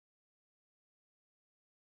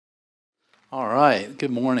All right,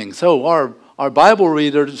 good morning. So our Bible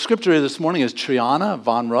reader, scripture reader this morning is Triana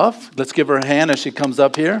Von Ruff. Let's give her a hand as she comes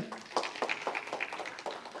up here.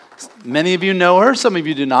 Many of you know her, some of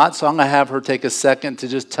you do not, so I'm going to have her take a second to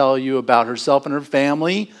just tell you about herself and her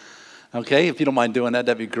family. Okay, if you don't mind doing that,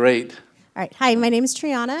 that'd be great. All right. Hi, my name is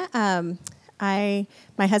Triana.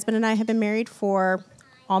 My husband and I have been married for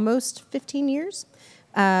almost 15 years,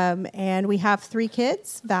 and we have 3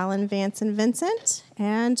 kids, Valen, Vance, and Vincent,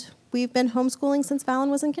 and we've been homeschooling since Valen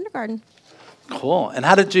was in kindergarten. Cool. And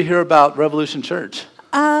how did you hear about Revolution Church?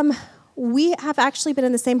 We have actually been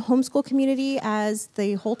in the same homeschool community as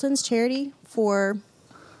the Holtons charity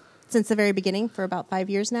since the very beginning, for about 5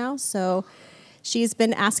 years now. So she's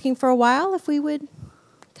been asking for a while if we would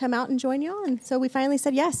come out and join you on. So we finally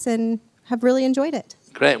said yes and have really enjoyed it.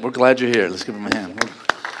 Great. We're glad you're here. Let's give him a hand.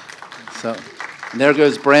 So, and there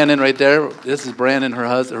goes Brandon right there. This is Brandon, her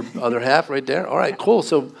other half right there. All right, cool.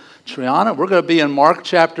 So, Triana, we're going to be in Mark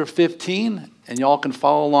chapter 15, and y'all can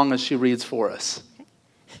follow along as she reads for us.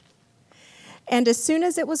 And as soon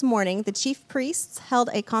as it was morning, the chief priests held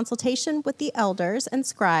a consultation with the elders and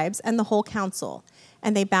scribes and the whole council.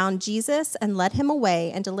 And they bound Jesus and led him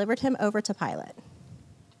away and delivered him over to Pilate.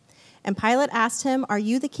 And Pilate asked him, "Are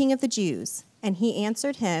you the king of the Jews?" And he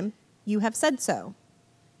answered him, "You have said so."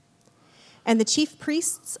 And the chief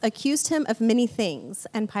priests accused him of many things.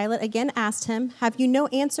 And Pilate again asked him, "Have you no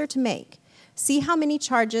answer to make? See how many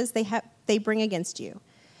charges they bring against you."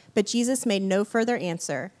 But Jesus made no further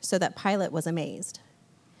answer, so that Pilate was amazed.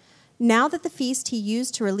 Now that the feast he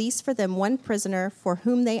used to release for them one prisoner for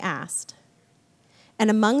whom they asked. And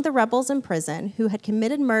among the rebels in prison who had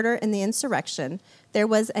committed murder in the insurrection, there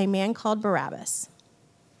was a man called Barabbas.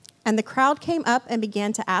 And the crowd came up and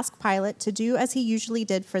began to ask Pilate to do as he usually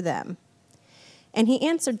did for them. And he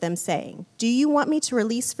answered them, saying, "Do you want me to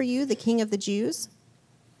release for you the king of the Jews?"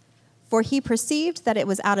 For he perceived that it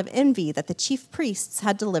was out of envy that the chief priests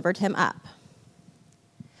had delivered him up.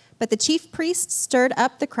 But the chief priests stirred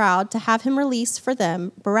up the crowd to have him release for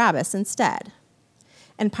them Barabbas instead.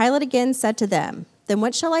 And Pilate again said to them, "Then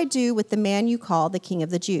what shall I do with the man you call the king of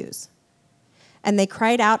the Jews?" And they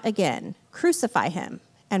cried out again, "Crucify him."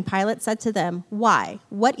 And Pilate said to them, "Why?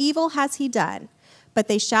 What evil has he done?" But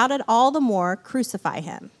they shouted all the more, "Crucify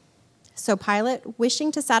him." So Pilate, wishing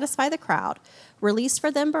to satisfy the crowd, released for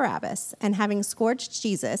them Barabbas, and having scourged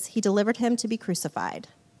Jesus, he delivered him to be crucified.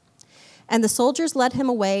 And the soldiers led him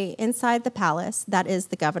away inside the palace, that is,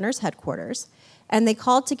 the governor's headquarters, and they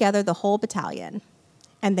called together the whole battalion.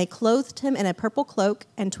 And they clothed him in a purple cloak,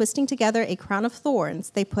 and twisting together a crown of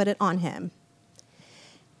thorns, they put it on him.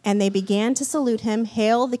 And they began to salute him,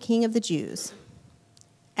 "Hail, the King of the Jews."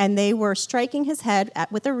 And they were striking his head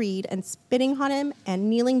with a reed and spitting on him and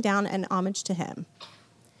kneeling down in homage to him.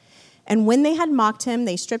 And when they had mocked him,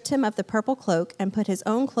 they stripped him of the purple cloak and put his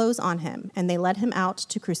own clothes on him, and they led him out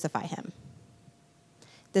to crucify him.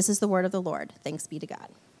 This is the word of the Lord. Thanks be to God.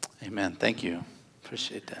 Amen. Thank you.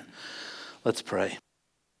 Appreciate that. Let's pray.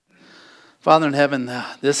 Father in heaven,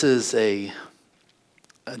 this is a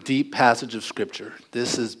deep passage of Scripture.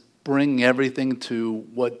 This is bringing everything to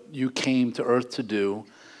what you came to earth to do,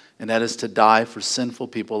 and that is to die for sinful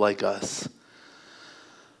people like us.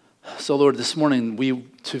 So, Lord, this morning,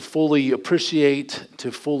 to fully appreciate,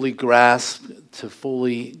 to fully grasp, to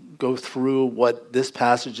fully go through what this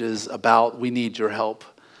passage is about, we need your help.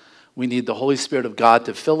 We need the Holy Spirit of God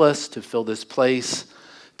to fill us, to fill this place,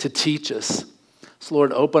 to teach us. So,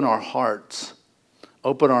 Lord, open our hearts,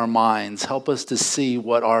 open our minds, help us to see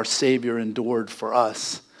what our Savior endured for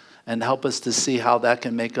us, and help us to see how that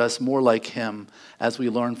can make us more like him as we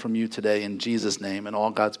learn from you today in Jesus' name. And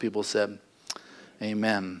all God's people said,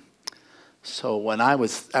 amen. So when I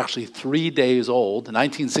was actually 3 days old, in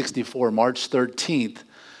 1964, March 13th,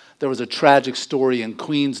 there was a tragic story in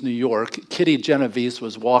Queens, New York. Kitty Genovese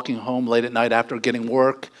was walking home late at night after getting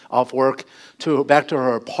off work back to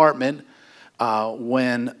her apartment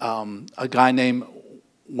when a guy named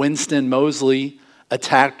Winston Mosley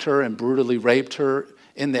attacked her and brutally raped her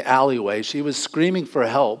in the alleyway. She was screaming for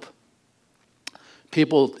help.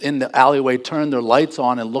 People in the alleyway turned their lights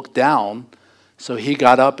on and looked down, so he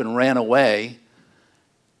got up and ran away,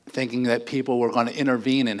 thinking that people were going to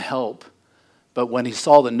intervene and help. But when he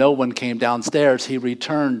saw that no one came downstairs, he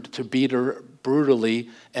returned to beat her brutally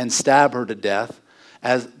and stab her to death,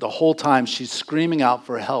 as the whole time she's screaming out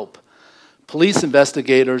for help. Police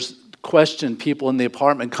investigators questioned people in the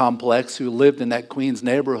apartment complex who lived in that Queens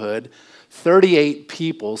neighborhood. 38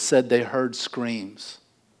 people said they heard screams.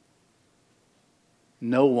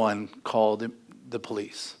 No one called the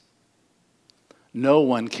police. No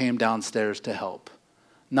one came downstairs to help.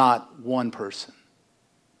 Not one person.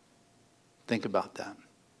 Think about that.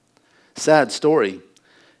 Sad story.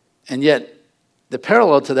 And yet, the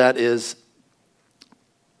parallel to that is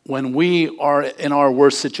when we are in our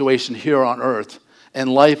worst situation here on earth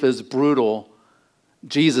and life is brutal,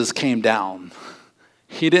 Jesus came down.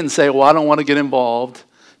 He didn't say, well, I don't want to get involved.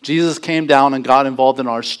 Jesus came down and got involved in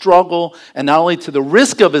our struggle, and not only to the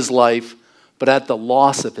risk of his life, but at the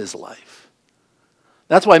loss of his life.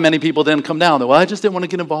 That's why many people didn't come down. Well, I just didn't want to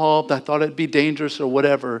get involved. I thought it'd be dangerous or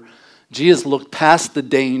whatever. Jesus looked past the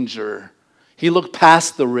danger. He looked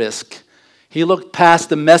past the risk. He looked past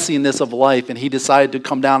the messiness of life, and he decided to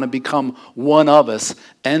come down and become one of us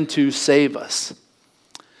and to save us.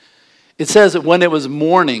 It says that when it was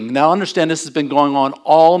morning, now understand this has been going on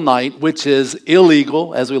all night, which is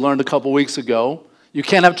illegal, as we learned a couple weeks ago. You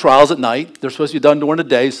can't have trials at night. They're supposed to be done during the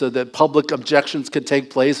day so that public objections could take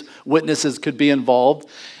place, witnesses could be involved.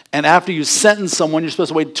 And after you sentence someone, you're supposed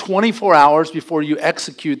to wait 24 hours before you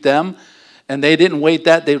execute them. And they didn't wait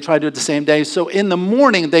that. They tried to do it the same day. So in the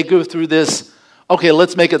morning, they go through this, okay,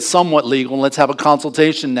 let's make it somewhat legal, and let's have a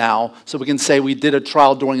consultation now so we can say we did a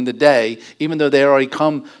trial during the day, even though they already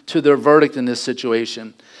come to their verdict in this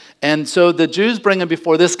situation. And so the Jews bring him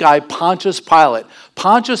before this guy, Pontius Pilate.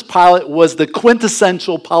 Pontius Pilate was the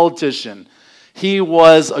quintessential politician. He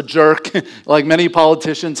was a jerk, like many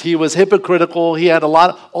politicians. He was hypocritical. He had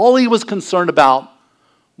all he was concerned about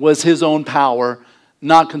was his own power,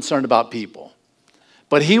 not concerned about people.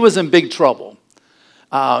 But he was in big trouble.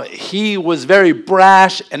 He was very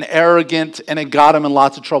brash and arrogant, and it got him in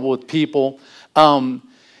lots of trouble with people.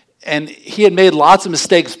 And he had made lots of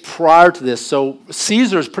mistakes prior to this. So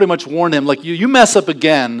Caesar's pretty much warned him, like, you mess up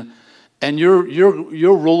again, and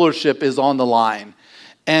your rulership is on the line.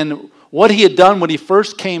 And what he had done when he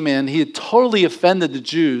first came in, he had totally offended the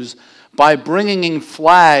Jews by bringing in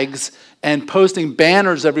flags and posting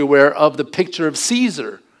banners everywhere of the picture of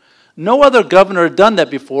Caesar. No other governor had done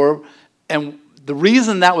that before, and the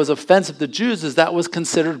reason that was offensive to Jews is that was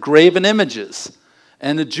considered graven images.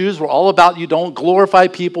 And the Jews were all about, you don't glorify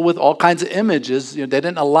people with all kinds of images. They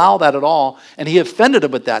didn't allow that at all. And he offended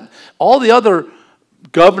them with that. All the other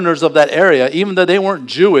governors of that area, even though they weren't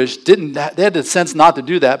Jewish, they had the sense not to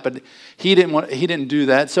do that, but he didn't do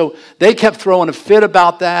that. So they kept throwing a fit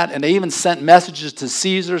about that, and they even sent messages to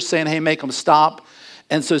Caesar saying, hey, make them stop.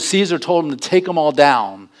 And so Caesar told them to take them all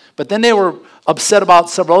down. But then they were upset about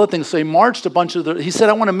several other things, so he marched a bunch of he said,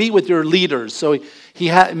 I want to meet with your leaders. So he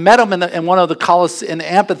met them in one of the in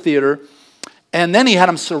the amphitheater, and then he had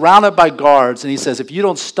them surrounded by guards, and he says, if you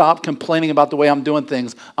don't stop complaining about the way I'm doing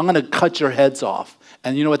things, I'm going to cut your heads off.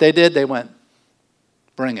 And you know what they did? They went,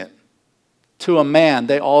 bring it. To a man,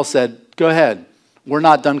 they all said, go ahead. We're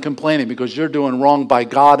not done complaining because you're doing wrong by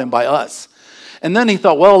God and by us. And then he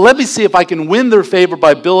thought, well, let me see if I can win their favor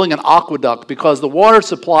by building an aqueduct, because the water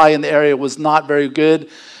supply in the area was not very good,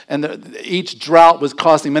 and each drought was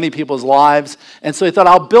costing many people's lives. And so he thought,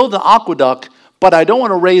 I'll build an aqueduct, but I don't want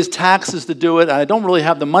to raise taxes to do it, and I don't really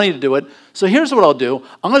have the money to do it. So here's what I'll do.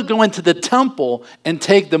 I'm going to go into the temple and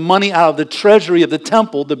take the money out of the treasury of the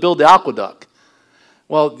temple to build the aqueduct.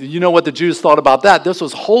 Well, you know what the Jews thought about that. This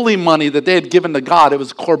was holy money that they had given to God. It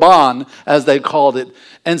was korban, as they called it.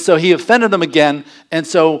 And so he offended them again. And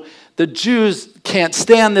so the Jews can't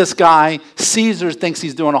stand this guy. Caesar thinks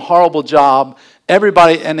he's doing a horrible job.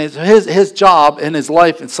 Everybody, and his job and his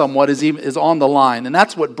life in somewhat is on the line. And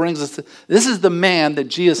that's what brings us to, this is the man that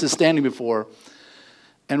Jesus is standing before.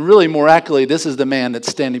 And really, more accurately, this is the man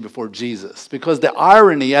that's standing before Jesus. Because the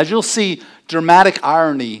irony, as you'll see, dramatic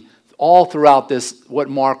irony all throughout this, what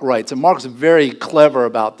Mark writes. And Mark's very clever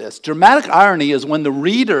about this. Dramatic irony is when the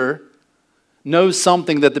reader knows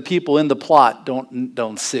something that the people in the plot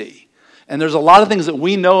don't see. And there's a lot of things that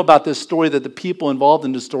we know about this story that the people involved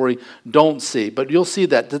in the story don't see. But you'll see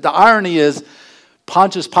that. The irony is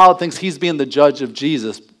Pontius Pilate thinks he's being the judge of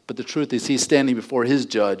Jesus, but the truth is he's standing before his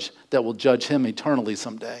judge that will judge him eternally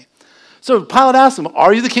someday. So Pilate asked him,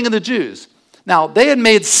 are you the king of the Jews? Now, they had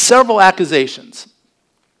made several accusations.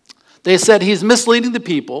 They said he's misleading the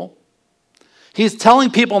people, he's telling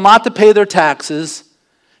people not to pay their taxes,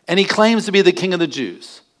 and he claims to be the king of the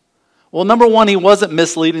Jews. Well, number one, he wasn't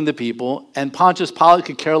misleading the people, and Pontius Pilate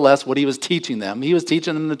could care less what he was teaching them. He was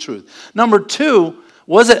teaching them the truth. Number two,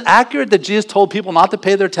 was it accurate that Jesus told people not to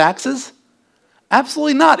pay their taxes?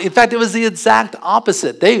 Absolutely not. In fact, it was the exact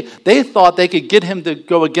opposite. They thought they could get him to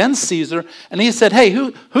go against Caesar, and he said, hey,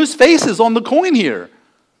 whose face is on the coin here?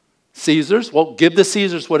 Caesar's. Well, give the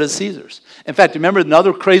Caesars what is Caesar's. In fact, remember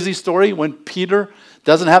another crazy story when Peter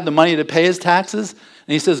doesn't have the money to pay his taxes,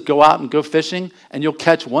 and he says, go out and go fishing, and you'll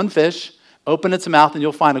catch one fish, open its mouth, and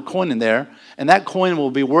you'll find a coin in there, and that coin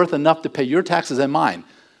will be worth enough to pay your taxes and mine.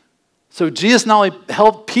 So Jesus not only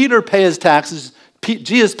helped Peter pay his taxes,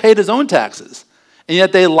 Jesus paid his own taxes. And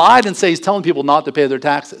yet they lied and say he's telling people not to pay their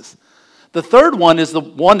taxes. The third one is the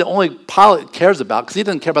one that only Pilate cares about, because he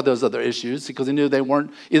doesn't care about those other issues, because he knew they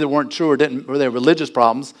either weren't true or they were religious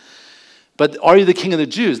problems. But are you the king of the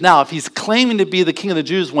Jews? Now, if he's claiming to be the king of the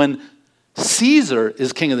Jews when Caesar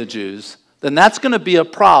is king of the Jews, then that's going to be a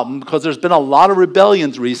problem, because there's been a lot of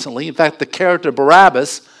rebellions recently. In fact, the character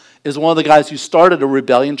Barabbas is one of the guys who started a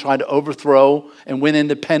rebellion trying to overthrow and win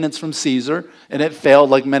independence from Caesar, and it failed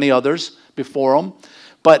like many others before him.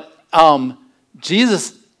 But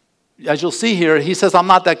Jesus, as you'll see here, he says, I'm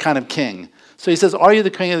not that kind of king. So he says, are you the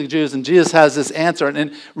king of the Jews? And Jesus has this answer.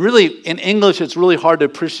 And really, in English, it's really hard to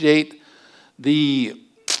appreciate I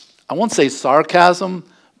won't say sarcasm,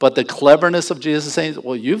 but the cleverness of Jesus saying,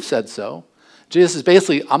 well, you've said so. Jesus is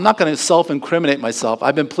basically, I'm not going to self-incriminate myself.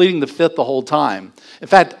 I've been pleading the fifth the whole time. In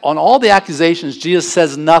fact, on all the accusations, Jesus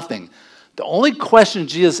says nothing. The only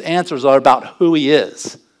questions Jesus answers are about who he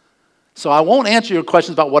is. So I won't answer your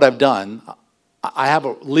questions about what I've done. I have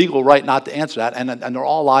a legal right not to answer that, and they're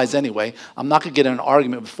all lies anyway. I'm not going to get in an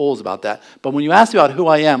argument with fools about that. But when you ask me about who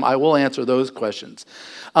I am, I will answer those questions.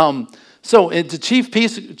 So the chief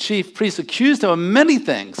priest accused him of many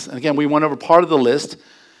things. And again, we went over part of the list.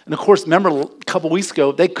 And of course, remember a couple weeks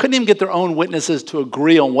ago, they couldn't even get their own witnesses to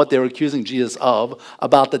agree on what they were accusing Jesus of,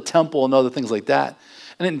 about the temple and other things like that.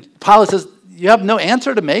 And then Pilate says, you have no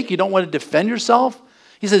answer to make? You don't want to defend yourself?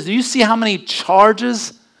 He says, do you see how many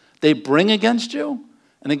charges they bring against you?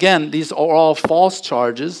 And again, these are all false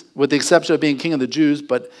charges, with the exception of being king of the Jews,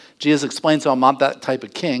 but Jesus explains how I'm not that type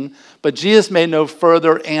of king. But Jesus made no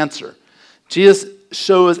further answer. Jesus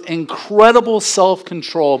shows incredible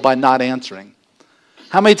self-control by not answering.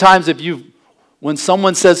 How many times have when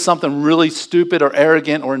someone says something really stupid or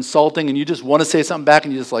arrogant or insulting, and you just want to say something back,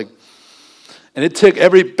 and you just and it took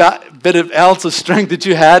every bit of ounce of strength that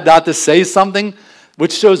you had not to say something,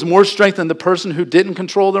 which shows more strength than the person who didn't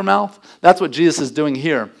control their mouth? That's what Jesus is doing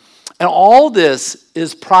here. And all this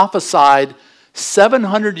is prophesied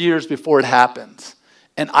 700 years before it happens.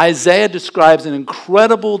 And Isaiah describes in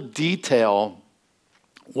incredible detail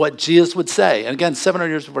what Jesus would say. And again, 700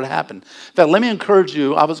 years before it happened. In fact, let me encourage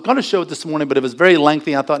you. I was going to show it this morning, but it was very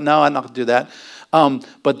lengthy. I thought, no, I'm not going to do that.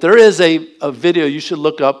 But there is a video you should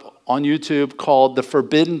look up on YouTube called The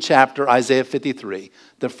Forbidden Chapter, Isaiah 53.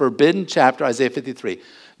 The Forbidden Chapter, Isaiah 53.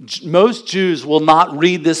 Most Jews will not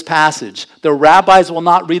read this passage. Their rabbis will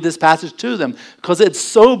not read this passage to them because it's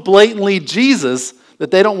so blatantly Jesus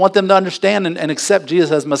that they don't want them to understand and accept Jesus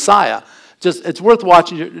as Messiah. It's worth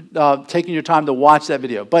watching, taking your time to watch that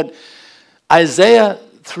video. But Isaiah,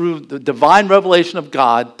 through the divine revelation of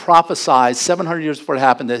God, prophesied 700 years before it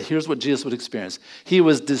happened that here's what Jesus would experience. He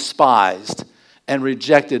was despised and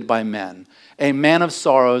rejected by men, a man of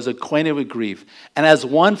sorrows, acquainted with grief. And as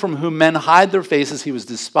one from whom men hide their faces, he was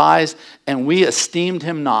despised, and we esteemed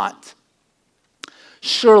him not.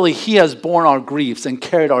 Surely he has borne our griefs and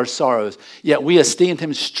carried our sorrows, yet we esteemed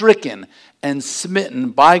him stricken and smitten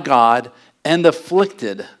by God and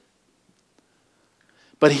afflicted.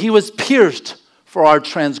 But he was pierced for our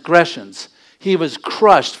transgressions. He was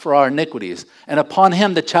crushed for our iniquities. And upon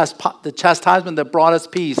him the chastisement that brought us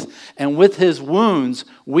peace, and with his wounds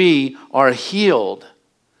we are healed.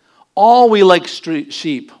 All we like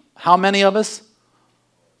sheep. How many of us?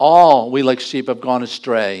 All we like sheep have gone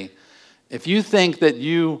astray. If you think that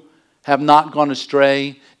you have not gone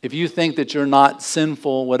astray, if you think that you're not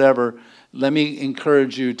sinful, whatever, let me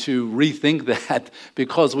encourage you to rethink that,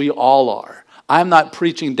 because we all are. I'm not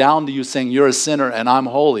preaching down to you saying you're a sinner and I'm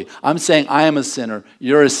holy. I'm saying I am a sinner,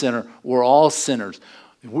 you're a sinner, we're all sinners.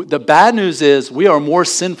 The bad news is we are more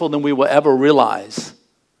sinful than we will ever realize.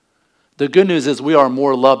 The good news is we are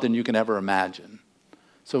more loved than you can ever imagine.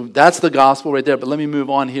 So that's the gospel right there, but let me move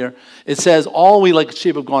on here. It says, all we like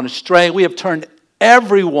sheep have gone astray. We have turned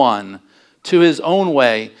everyone to his own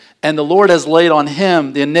way, and the Lord has laid on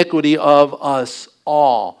him the iniquity of us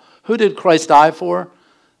all. Who did Christ die for?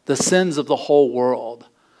 The sins of the whole world.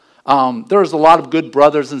 There's a lot of good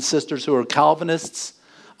brothers and sisters who are Calvinists.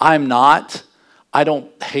 I'm not. I don't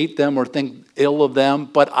hate them or think ill of them,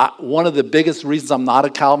 but one of the biggest reasons I'm not a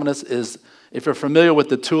Calvinist is, if you're familiar with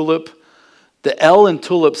the tulip, the L in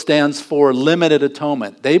tulip stands for limited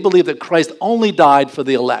atonement. They believe that Christ only died for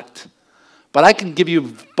the elect. But I can give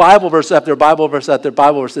you Bible verse after Bible verse after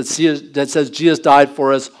Bible verse that says Jesus died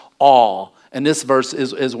for us all. And this verse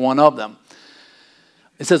is one of them.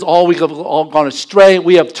 It says, all we have all gone astray.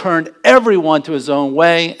 We have turned everyone to his own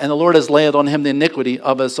way, and the Lord has laid on him the iniquity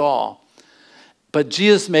of us all. But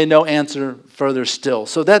Jesus made no answer further still.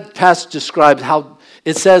 So that passage describes how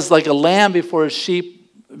it says, like a lamb before a sheep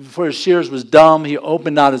for his shears was dumb. He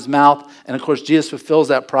opened not his mouth. And of course, Jesus fulfills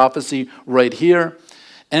that prophecy right here.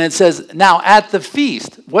 And it says, now at the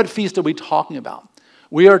feast, what feast are we talking about?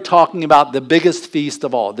 We are talking about the biggest feast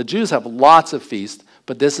of all. The Jews have lots of feasts,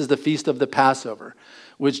 but this is the feast of the Passover,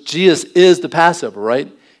 which Jesus is the Passover,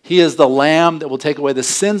 right? He is the lamb that will take away the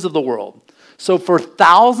sins of the world. So for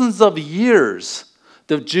thousands of years,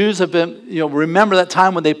 the Jews have been, remember that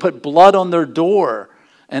time when they put blood on their door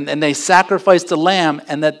and they sacrificed the lamb,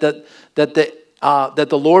 and that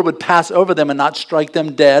the Lord would pass over them and not strike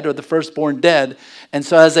them dead or the firstborn dead. And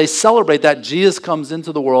so as they celebrate that, Jesus comes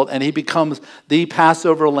into the world and he becomes the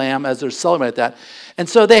Passover lamb as they're celebrating that. And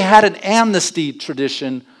so they had an amnesty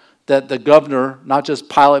tradition that the governor, not just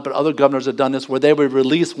Pilate, but other governors have done this, where they would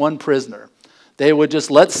release one prisoner. They would just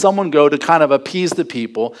let someone go to kind of appease the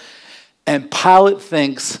people. And Pilate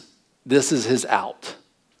thinks this is his out.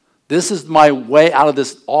 This is my way out of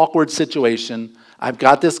this awkward situation. I've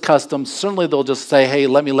got this custom. Certainly they'll just say, hey,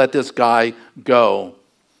 let me let this guy go.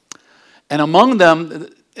 And among them,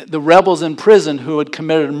 the rebels in prison who had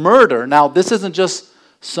committed murder. Now, this isn't just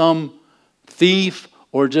some thief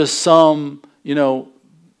or just some,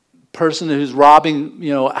 person who's robbing,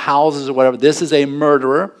 houses or whatever. This is a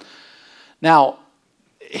murderer. Now,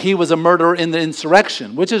 he was a murderer in the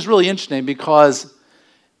insurrection, which is really interesting because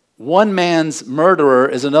one man's murderer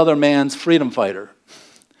is another man's freedom fighter.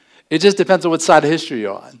 It just depends on what side of history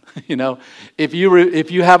you're on. If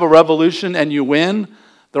you have a revolution and you win,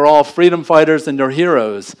 they're all freedom fighters and they're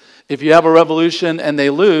heroes. If you have a revolution and they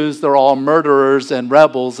lose, they're all murderers and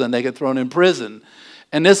rebels and they get thrown in prison.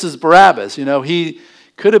 And this is Barabbas. He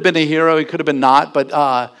could have been a hero, he could have been not, but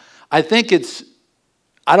I think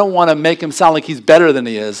I don't want to make him sound like he's better than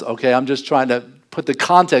he is, okay? I'm just trying to put the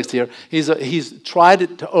context here. He's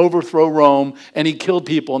tried to overthrow Rome, and he killed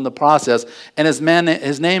people in the process, and his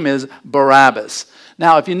name is Barabbas.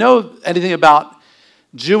 Now, if you know anything about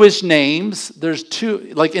Jewish names, there's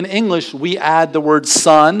two, like in English, we add the word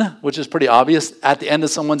son, which is pretty obvious, at the end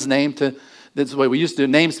of someone's name that's the way we used to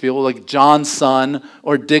do names to people, like John's son,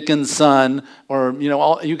 or Dickens' son, or,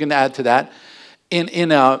 you can add to that.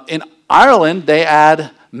 In Ireland, they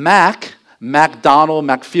add Mac, MacDonald,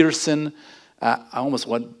 Macpherson. I almost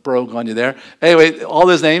went brogue on you there. Anyway, all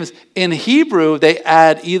those names. In Hebrew, they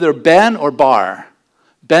add either Ben or Bar.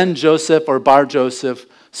 Ben Joseph or Bar Joseph.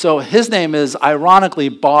 So his name is, ironically,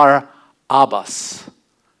 Bar Abbas.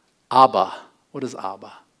 Abba. What is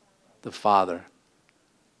Abba? The Father.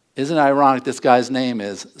 Isn't it ironic this guy's name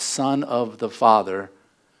is Son of the Father,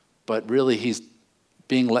 but really he's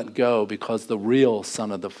being let go because the real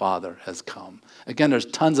Son of the Father has come. Again, there's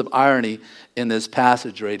tons of irony in this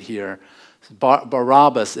passage right here.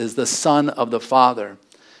 Barabbas is the son of the Father.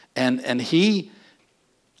 And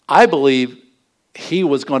I believe he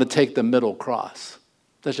was going to take the middle cross.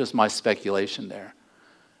 That's just my speculation there.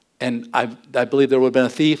 And I believe there would have been a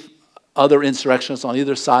thief, other insurrectionists on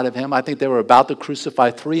either side of him. I think they were about to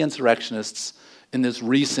crucify 3 insurrectionists in this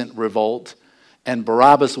recent revolt. And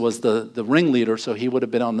Barabbas was the ringleader, so he would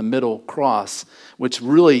have been on the middle cross, which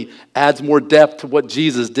really adds more depth to what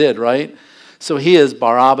Jesus did, right? So he is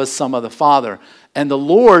Barabbas, son of the Father. And the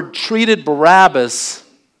Lord treated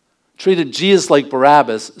Jesus like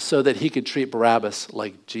Barabbas so that he could treat Barabbas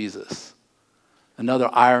like Jesus.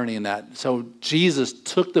 Another irony in that. So Jesus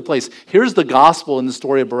took the place. Here's the gospel in the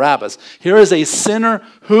story of Barabbas. Here is a sinner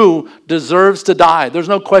who deserves to die. There's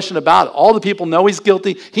no question about it. All the people know he's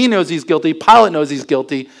guilty. He knows he's guilty. Pilate knows he's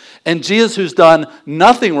guilty. And Jesus, who's done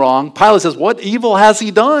nothing wrong, Pilate says, what evil has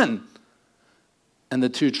he done? And the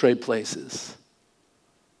two trade places.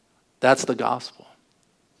 That's the gospel.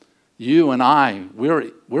 You and I,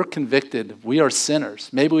 we're convicted. We are sinners.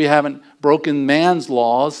 Maybe we haven't broken man's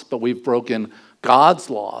laws, but we've broken God's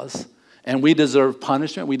laws, and we deserve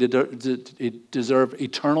punishment. We deserve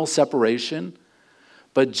eternal separation.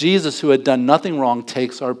 But Jesus, who had done nothing wrong,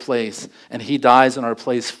 takes our place, and he dies in our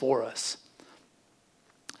place for us.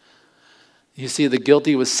 You see, the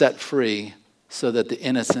guilty was set free so that the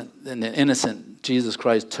innocent Jesus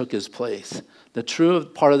Christ took his place. The true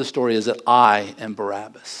part of the story is that I am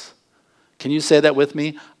Barabbas. Can you say that with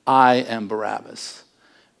me? I am Barabbas.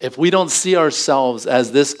 If we don't see ourselves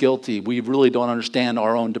as this guilty, we really don't understand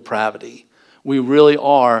our own depravity. We really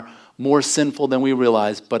are more sinful than we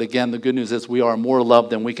realize. But again, the good news is we are more loved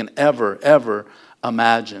than we can ever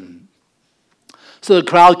imagine. So the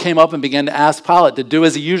crowd came up and began to ask Pilate to do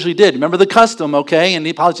as he usually did. Remember the custom, okay? And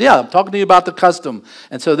Pilate said, yeah, I'm talking to you about the custom.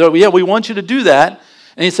 And so, we want you to do that.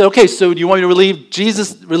 And he said, okay, so do you want me to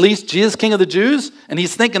release Jesus, King of the Jews? And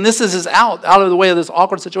he's thinking this is his out of the way of this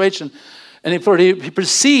awkward situation. And he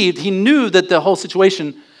perceived, he knew that the whole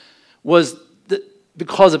situation was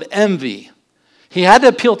because of envy. He had to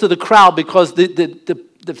appeal to the crowd because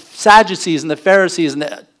the Sadducees and the Pharisees and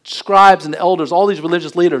the scribes and the elders, all these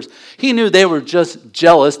religious leaders, he knew they were just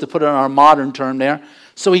jealous, to put it on our modern term there.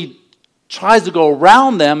 So he tries to go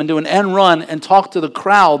around them and do an end run and talk to the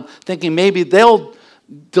crowd, thinking maybe they'll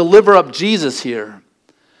deliver up Jesus here.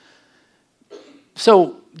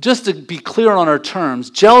 So just to be clear on our terms,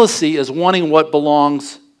 jealousy is wanting what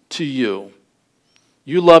belongs to you.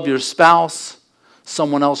 You love your spouse.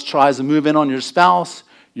 Someone else tries to move in on your spouse.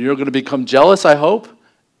 You're going to become jealous, I hope,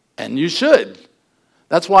 and you should.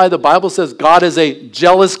 That's why the Bible says God is a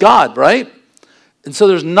jealous God, right? And so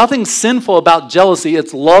there's nothing sinful about jealousy.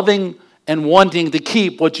 It's loving and wanting to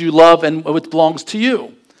keep what you love and what belongs to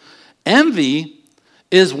you. Envy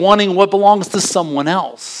is wanting what belongs to someone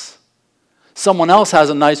else. Someone else has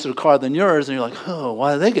a nicer car than yours, and you're like, oh,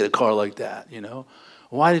 why did they get a car like that,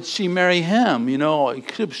 Why did she marry him?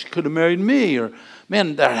 She could have married me. Or,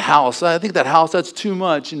 man, that house, I think that house, that's too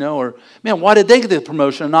much, Or, man, why did they get the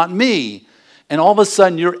promotion and not me? And all of a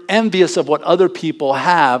sudden, you're envious of what other people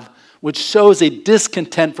have, which shows a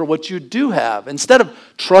discontent for what you do have. Instead of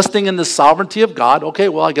trusting in the sovereignty of God, okay,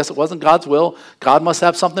 well, I guess it wasn't God's will. God must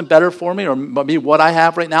have something better for me, or maybe what I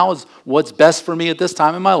have right now is what's best for me at this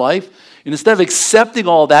time in my life. And instead of accepting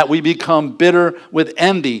all that, we become bitter with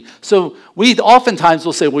envy. So we oftentimes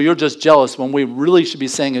will say, well, you're just jealous, when we really should be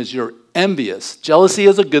saying is you're envious. Jealousy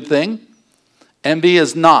is a good thing. Envy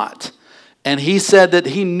is not. And he said that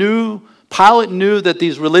Pilate knew that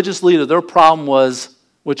these religious leaders, their problem was,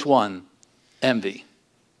 which one? Envy.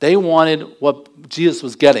 They wanted what Jesus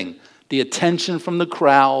was getting, the attention from the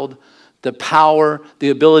crowd, the power,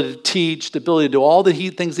 the ability to teach, the ability to do all the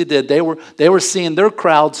things he did. They were seeing their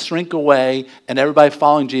crowd shrink away and everybody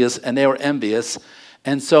following Jesus, and they were envious.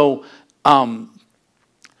 And so envy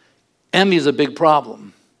is a big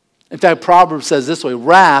problem. In fact, Proverbs says this way,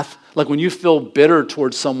 wrath, like when you feel bitter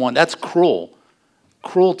towards someone, that's cruel.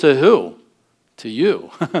 Cruel to who? To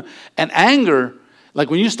you. And anger, like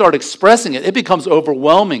when you start expressing it, it becomes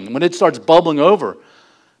overwhelming when it starts bubbling over.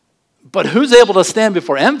 But who's able to stand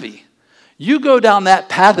before envy? You go down that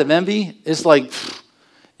path of envy, it's like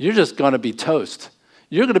you're just going to be toast.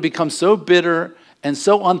 You're going to become so bitter and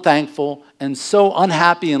so unthankful and so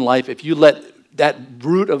unhappy in life if you let that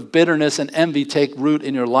root of bitterness and envy take root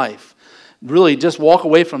in your life. Really, just walk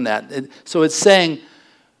away from that. So it's saying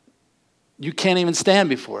you can't even stand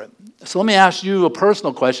before it. So let me ask you a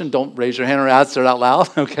personal question. Don't raise your hand or answer it out loud,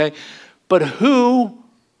 okay? But who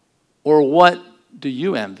or what do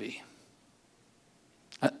you envy?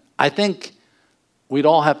 I think we'd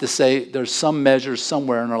all have to say there's some measure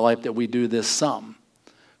somewhere in our life that we do this some.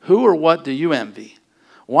 Who or what do you envy?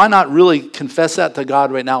 Why not really confess that to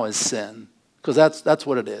God right now as sin? Because that's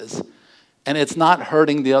what it is. And it's not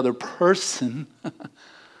hurting the other person.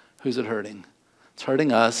 Who's it hurting? It's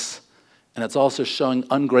hurting us. And it's also showing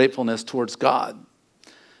ungratefulness towards God.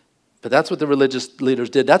 But that's what the religious leaders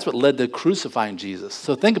did. That's what led to crucifying Jesus.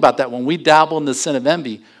 So think about that. When we dabble in the sin of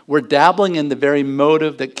envy, we're dabbling in the very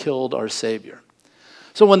motive that killed our Savior.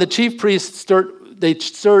 So when the chief priests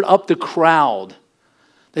stirred up the crowd,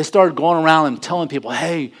 they started going around and telling people,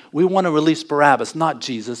 hey, we want to release Barabbas, not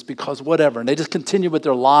Jesus, because whatever. And they just continued with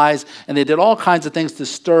their lies, and they did all kinds of things to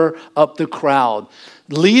stir up the crowd.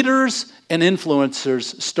 Leaders and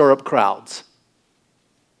influencers stir up crowds.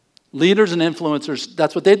 Leaders and influencers,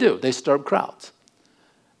 that's what they do. They stir up crowds.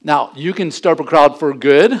 Now, you can stir up a crowd for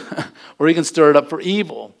good, or you can stir it up for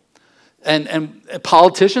evil. And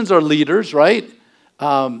politicians are leaders, right?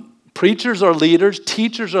 Preachers are leaders.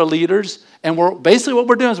 Teachers are leaders. And basically what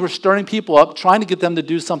we're doing is we're stirring people up, trying to get them to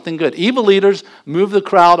do something good. Evil leaders move the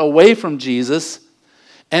crowd away from Jesus,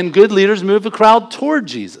 and good leaders move the crowd toward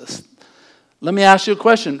Jesus. Let me ask you a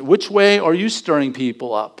question. Which way are you stirring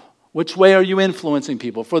people up? Which way are you influencing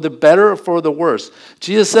people? For the better or for the worse?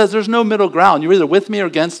 Jesus says there's no middle ground. You're either with me or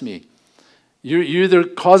against me. You're either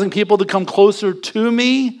causing people to come closer to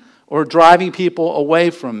me or driving people away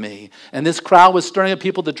from me. And this crowd was stirring up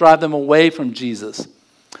people to drive them away from Jesus.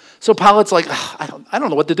 So Pilate's like, I don't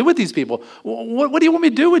know what to do with these people. What do you want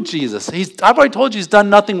me to do with Jesus? I've already told you he's done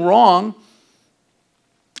nothing wrong.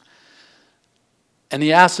 And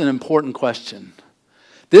he asked an important question.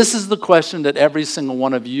 This is the question that every single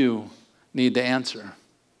one of you need to answer.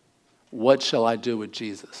 What shall I do with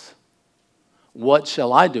Jesus? What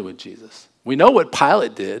shall I do with Jesus? We know what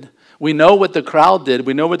Pilate did. We know what the crowd did.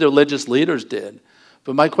 We know what the religious leaders did.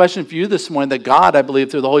 But my question for you this morning, that God, I believe,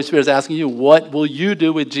 through the Holy Spirit is asking you, what will you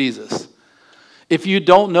do with Jesus? If you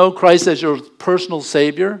don't know Christ as your personal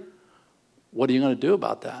Savior, what are you going to do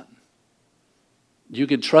about that? You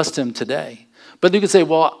can trust him today. But you could say,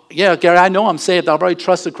 well, yeah, Gary, I know I'm saved. I've already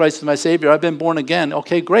trusted Christ as my Savior. I've been born again.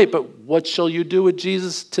 Okay, great. But what shall you do with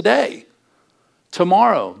Jesus today,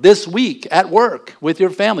 tomorrow, this week, at work, with your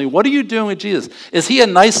family? What are you doing with Jesus? Is he a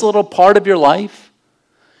nice little part of your life?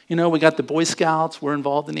 You know, we got the Boy Scouts. We're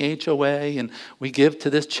involved in the HOA, and we give to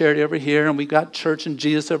this charity over here, and we got church and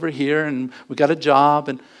Jesus over here, and we got a job.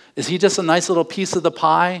 And is he just a nice little piece of the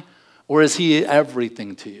pie, or is he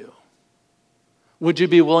everything to you? Would you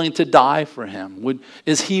be willing to die for him?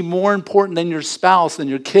 Is he more important than your spouse, than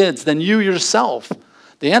your kids, than you yourself?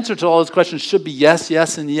 The answer to all those questions should be yes,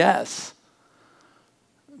 yes, and yes.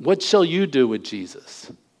 What shall you do with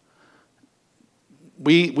Jesus?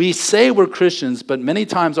 We say we're Christians, but many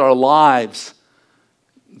times our lives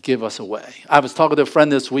give us away. I was talking to a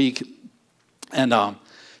friend this week, and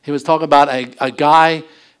he was talking about a guy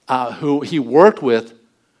who he worked with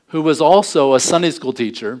who was also a Sunday school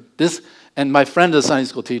teacher. And my friend is a Sunday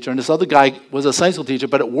school teacher, and this other guy was a Sunday school teacher,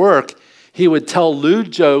 but at work, he would tell lewd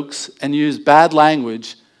jokes and use bad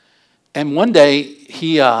language. And one day,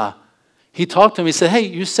 he talked to him. He said, hey,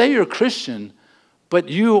 you say you're a Christian, but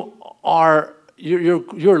your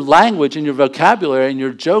language and your vocabulary and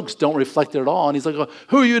your jokes don't reflect it at all. And he's like, oh,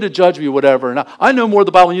 who are you to judge me, whatever? And I know more of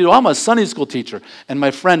the Bible than you do. I'm a Sunday school teacher. And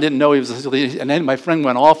my friend didn't know he was a Sunday school teacher. And then my friend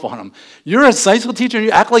went off on him. You're a Sunday school teacher and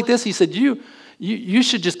you act like this? He said, you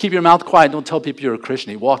should just keep your mouth quiet. Don't tell people you're a Christian.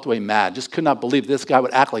 He walked away mad. Just could not believe this guy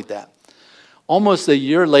would act like that. Almost a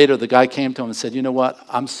year later, the guy came to him and said, you know what?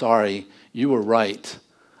 I'm sorry. You were right.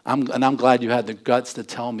 And I'm glad you had the guts to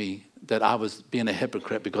tell me that I was being a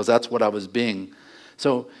hypocrite, because that's what I was being.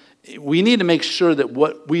 So we need to make sure that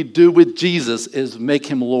what we do with Jesus is make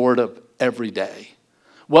him Lord of every day.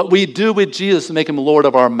 What we do with Jesus is make him Lord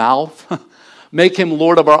of our mouth, make him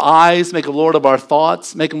Lord of our eyes, make him Lord of our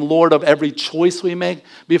thoughts, make him Lord of every choice we make.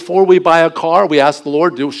 Before we buy a car, we ask the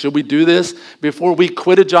Lord, should we do this? Before we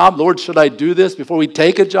quit a job, Lord, should I do this? Before we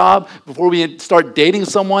take a job, before we start dating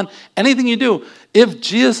someone, anything you do, if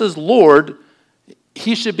Jesus is Lord,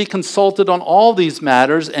 he should be consulted on all these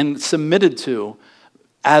matters and submitted to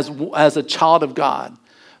as a child of God.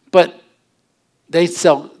 But they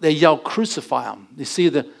yell, crucify him. You see,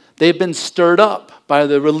 they've been stirred up by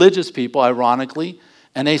the religious people, ironically,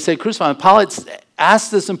 and they say, crucify him. Pilate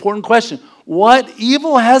asked this important question: what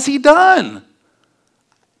evil has he done?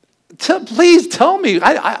 Please tell me.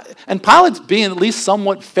 And Pilate's being at least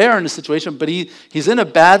somewhat fair in the situation, but he's in a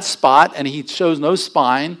bad spot, and he shows no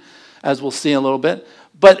spine, as we'll see in a little bit.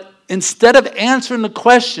 But instead of answering the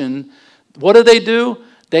question, what do?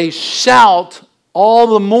 They shout all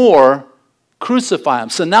the more, crucify him.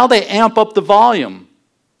 So now they amp up the volume.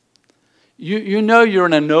 You know you're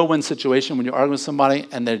in a no-win situation when you're arguing with somebody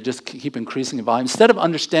and they just keep increasing the volume. Instead of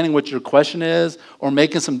understanding what your question is or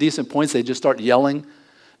making some decent points, they just start yelling.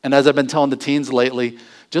 And as I've been telling the teens lately,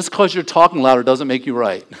 just because you're talking louder doesn't make you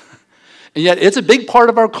right. And yet it's a big part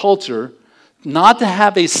of our culture not to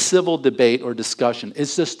have a civil debate or discussion.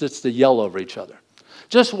 It's to yell over each other.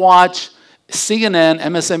 Just watch CNN,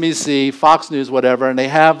 MSNBC, Fox News, whatever,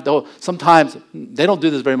 and sometimes, they don't do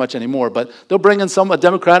this very much anymore, but they'll bring in a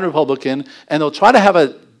Democrat and Republican, and they'll try to have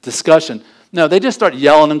a discussion. No, they just start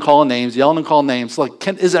yelling and calling names. Like,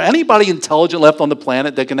 is there anybody intelligent left on the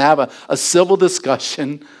planet that can have a civil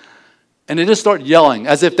discussion? And they just start yelling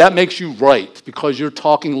as if that makes you right because you're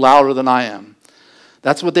talking louder than I am.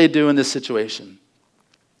 That's what they do in this situation.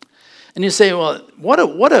 And you say, well, what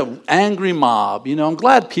a angry mob. You know, I'm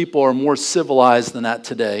glad people are more civilized than that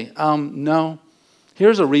today. No.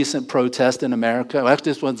 Here's a recent protest in America. Well,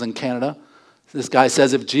 actually, this one's in Canada. This guy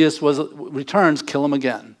says, if Jesus returns, kill him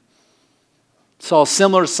again. Saw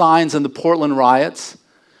similar signs in the Portland riots.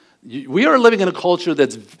 We are living in a culture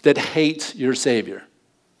that hates your Savior.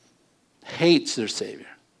 Hates their Savior.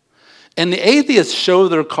 And the atheists show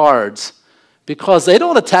their cards because they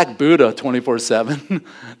don't attack Buddha 24/7.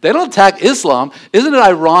 They don't attack Islam. Isn't it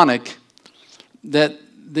ironic that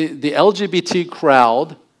the LGBT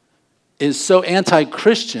crowd is so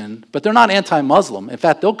anti-Christian, but they're not anti-Muslim? In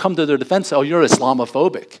fact, they'll come to their defense and say, oh, you're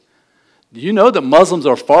Islamophobic. Do you know that Muslims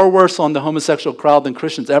are far worse on the homosexual crowd than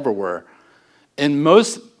Christians ever were? In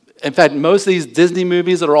fact, most of these Disney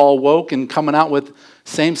movies that are all woke and coming out with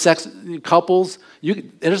same-sex couples,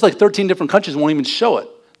 there's like 13 different countries won't even show it,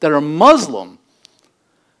 that are Muslim,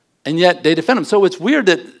 and yet they defend him. So it's weird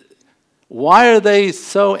that why are they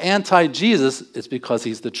so anti-Jesus? It's because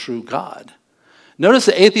he's the true God. Notice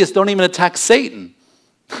the atheists don't even attack Satan.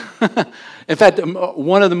 In fact,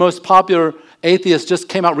 one of the most popular atheists just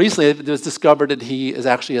came out recently. It was discovered that he is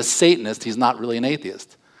actually a Satanist. He's not really an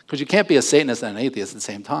atheist. Because you can't be a Satanist and an atheist at the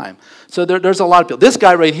same time. So there's a lot of people. This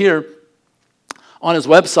guy right here, on his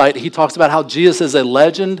website, he talks about how Jesus is a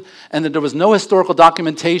legend and that there was no historical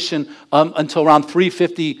documentation until around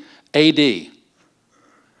 350 AD.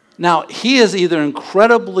 Now, he is either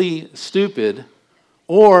incredibly stupid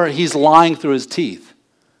or he's lying through his teeth.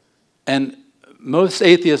 And most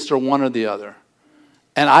atheists are one or the other.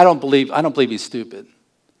 And I don't believe he's stupid.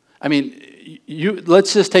 I mean,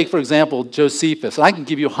 let's just take, for example, Josephus. And I can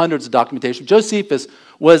give you hundreds of documentation. Josephus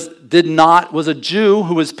was a Jew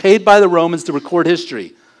who was paid by the Romans to record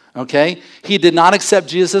history. Okay? He did not accept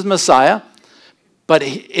Jesus as Messiah. But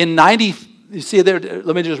in 90, you see there,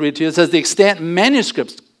 let me just read it to you. It says the extant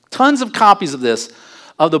manuscripts, tons of copies of this,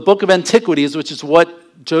 of the book of Antiquities, which is what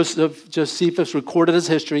Josephus recorded as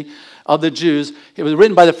history of the Jews. It was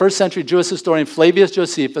written by the first century Jewish historian Flavius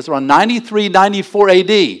Josephus around 93, 94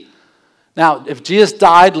 AD. Now, if Jesus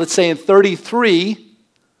died, let's say in 33,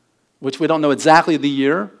 which we don't know exactly the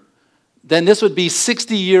year, then this would be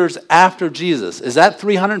 60 years after Jesus. Is that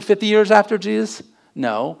 350 years after Jesus?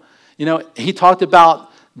 No. You know, he talked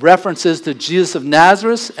about references to Jesus of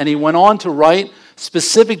Nazareth, and he went on to write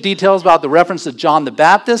specific details about the reference to John the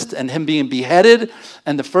Baptist and him being beheaded,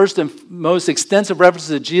 and the first and most extensive reference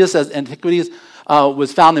to Jesus as Antiquities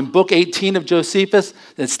was found in Book 18 of Josephus.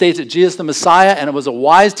 It states that Jesus the Messiah, and it was a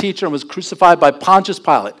wise teacher and was crucified by Pontius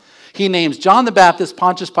Pilate. He names John the Baptist,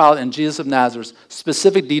 Pontius Pilate, and Jesus of Nazareth,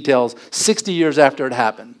 specific details 60 years after it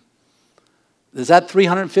happened. Is that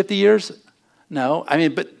 350 years? No. I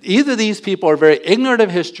mean, but either these people are very ignorant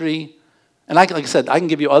of history, and like I said, I can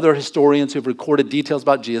give you other historians who've recorded details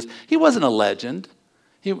about Jesus. He wasn't a legend.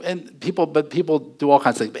 People do all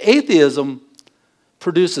kinds of things. But atheism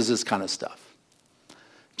produces this kind of stuff.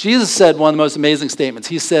 Jesus said one of the most amazing statements.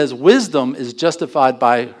 He says, wisdom is justified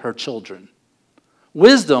by her children.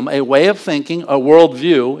 Wisdom, a way of thinking, a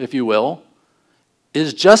worldview, if you will,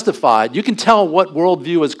 is justified. You can tell what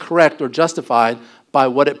worldview is correct or justified by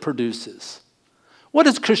what it produces. What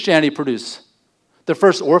does Christianity produce? The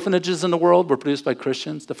first orphanages in the world were produced by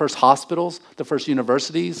Christians. The first hospitals, the first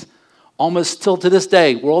universities. Almost still to this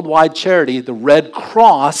day, worldwide charity, the Red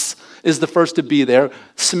Cross is the first to be there.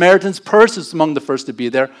 Samaritan's Purse is among the first to be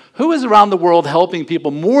there. Who is around the world helping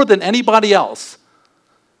people more than anybody else?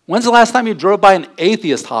 When's the last time you drove by an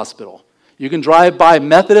atheist hospital? You can drive by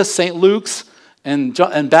Methodist, St. Luke's, and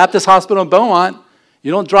Baptist Hospital in Beaumont.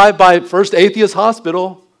 You don't drive by First Atheist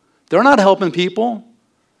Hospital. They're not helping people.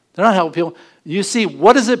 They're not helping people. You see,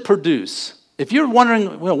 what does it produce? If you're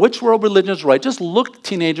wondering which world religion is right, just look,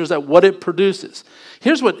 teenagers, at what it produces.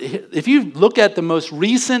 If you look at the most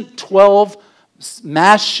recent 12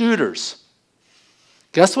 mass shooters,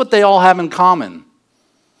 guess what they all have in common?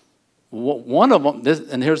 One of them,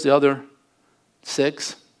 and here's the other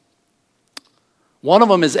 6. One of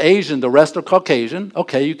them is Asian, the rest are Caucasian.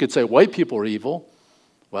 Okay, you could say white people are evil.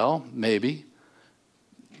 Well, maybe.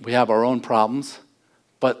 We have our own problems.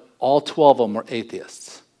 But all 12 of them are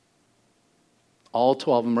atheists. All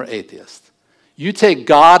 12 of them are atheists. You take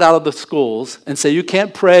God out of the schools and say you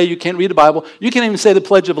can't pray, you can't read the Bible, you can't even say the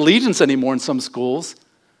Pledge of Allegiance anymore in some schools.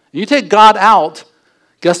 You take God out,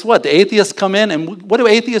 guess what? The atheists come in, and what do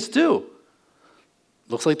atheists do?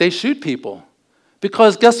 Looks like they shoot people.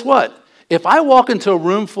 Because guess what? If I walk into a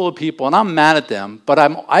room full of people and I'm mad at them, but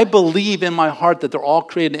I believe in my heart that they're all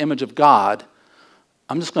created in the image of God,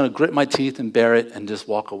 I'm just going to grit my teeth and bear it and just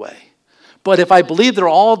walk away. But if I believe they're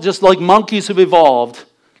all just like monkeys who've evolved,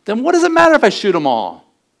 then what does it matter if I shoot them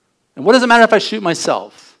all? And what does it matter if I shoot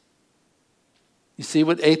myself? You see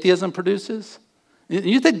what atheism produces?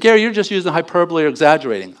 You think, Gary, you're just using hyperbole or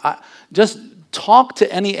exaggerating. Just talk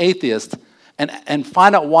to any atheist and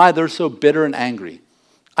find out why they're so bitter and angry.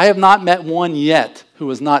 I have not met one yet who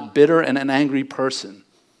is not bitter and an angry person.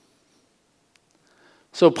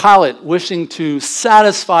 So Pilate, wishing to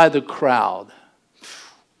satisfy the crowd,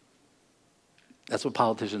 that's what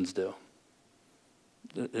politicians do.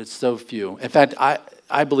 It's so few. In fact,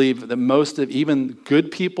 I believe that most of even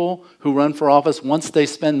good people who run for office, once they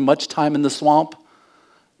spend much time in the swamp,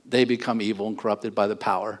 they become evil and corrupted by the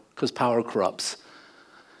power, because power corrupts.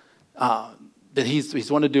 But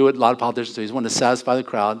he's wanted to do it, a lot of politicians do. He's wanted to satisfy the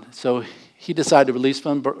crowd. So he decided to release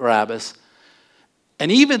from Barabbas.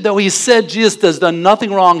 And even though he said Jesus has done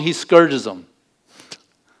nothing wrong, he scourges him.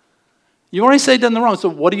 You already say he's done nothing wrong, so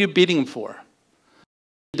what are you beating him for?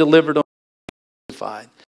 He delivered him.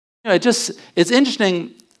 It's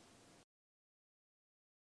interesting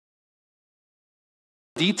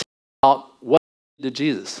detail about what he did to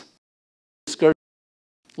Jesus.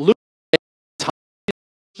 Luke scourged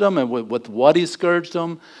him and with what he scourged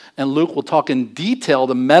him, and Luke will talk in detail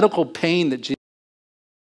the medical pain that Jesus.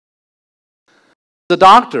 The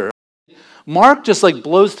doctor, Mark just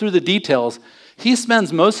blows through the details. he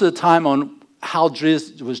spends most of the time on how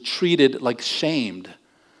Jesus was treated, like shamed.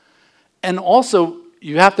 And also,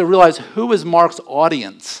 you have to realize who is Mark's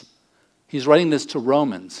audience. He's writing this to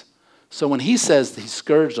Romans. So when he says he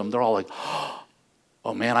scourged them, they're all like,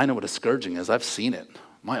 oh man, I know what a scourging is. I've seen it.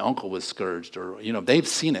 My uncle was scourged, or, they've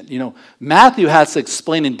seen it. Matthew has to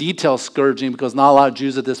explain in detail scourging because not a lot of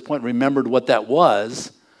Jews at this point remembered what that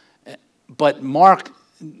was. But Mark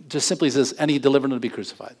just simply says, and he delivered him to be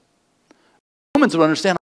crucified. Romans would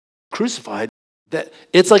understand crucified, that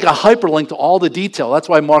it's like a hyperlink to all the detail. That's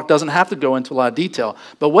why Mark doesn't have to go into a lot of detail.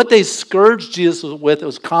 But what they scourged Jesus with, it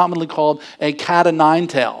was commonly called a cat o' nine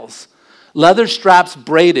tails. Leather straps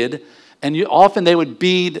braided, and often they would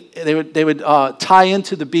tie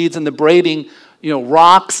into the beads and the braiding,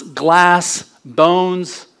 rocks, glass,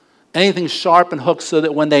 bones, anything sharp and hooked, so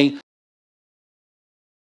that when they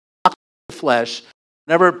knocked the flesh,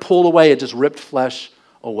 whenever it pulled away, it just ripped flesh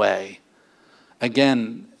away.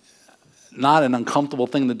 Again, not an uncomfortable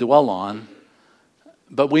thing to dwell on,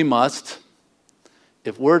 but we must.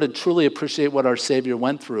 If we're to truly appreciate what our Savior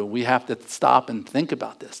went through, we have to stop and think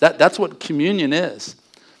about this. That's what communion is.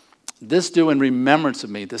 This do in remembrance of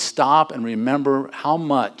me, to stop and remember how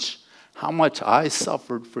much I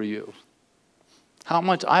suffered for you, how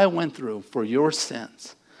much I went through for your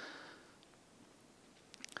sins.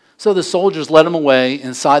 So the soldiers led him away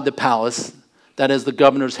inside the palace, that is the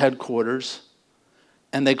governor's headquarters,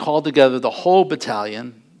 and they called together the whole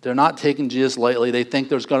battalion. They're not taking Jesus lightly. They think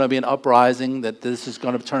there's going to be an uprising, that this is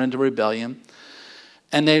going to turn into rebellion.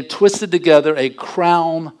 And they twisted together a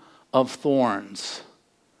crown of thorns.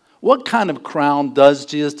 What kind of crown does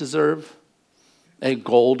Jesus deserve? A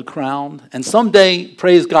gold crown. And someday,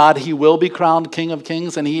 praise God, he will be crowned King of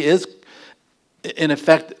Kings, and he is, in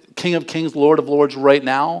effect, King of Kings, Lord of Lords right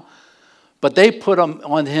now. But they put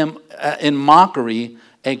on him, in mockery,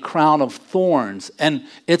 a crown of thorns. And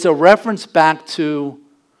it's a reference back to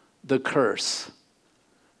the curse.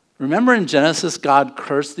 Remember in Genesis, God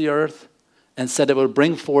cursed the earth and said it would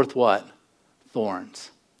bring forth what?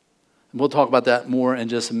 Thorns. And we'll talk about that more in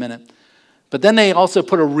just a minute. But then they also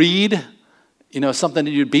put a reed, something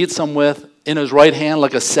that you'd beat some with, in his right hand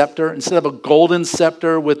like a scepter. Instead of a golden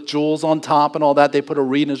scepter with jewels on top and all that, they put a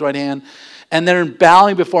reed in his right hand. And they're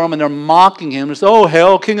bowing before him and they're mocking him. They say, oh,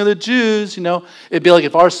 hail, King of the Jews. It'd be like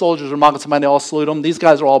if our soldiers were mocking somebody, they all salute him. These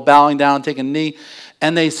guys are all bowing down, taking a knee.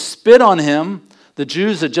 And they spit on him. The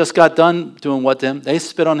Jews had just got done doing what to him. They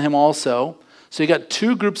spit on him also. So you got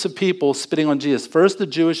two groups of people spitting on Jesus. First, the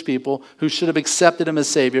Jewish people who should have accepted him as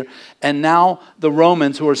Savior. And now the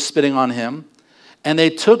Romans who are spitting on him. And they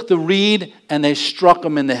took the reed and they struck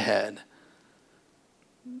him in the head.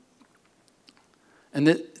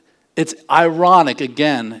 And it's ironic,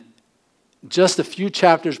 again, just a few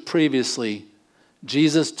chapters previously,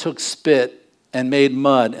 Jesus took spit and made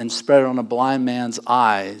mud and spread it on a blind man's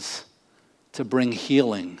eyes to bring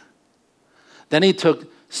healing. Then he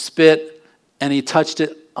took spit and he touched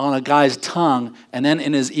it on a guy's tongue and then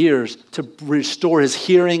in his ears to restore his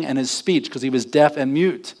hearing and his speech because he was deaf and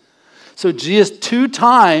mute. So Jesus 2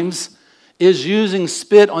 times is using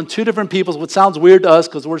spit on 2 different peoples, which sounds weird to us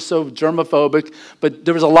because we're so germophobic, but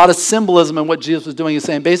there was a lot of symbolism in what Jesus was doing. He's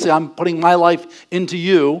saying, basically, I'm putting my life into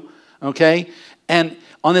you, okay? And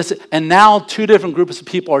on this, and now 2 different groups of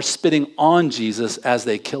people are spitting on Jesus as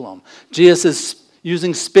they kill him. Jesus is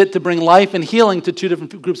using spit to bring life and healing to 2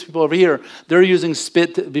 different groups of people over here. They're using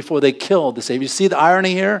spit before they kill the Savior. You see the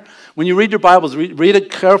irony here? When you read your Bibles, read it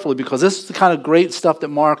carefully because this is the kind of great stuff that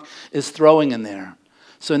Mark is throwing in there.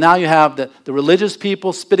 So now you have the religious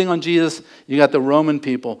people spitting on Jesus. You got the Roman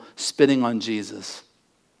people spitting on Jesus.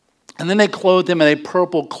 And then they clothed him in a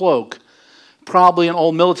purple cloak, probably an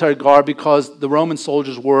old military garb because the Roman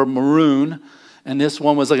soldiers wore maroon, and this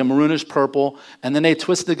one was like a maroonish purple. And then they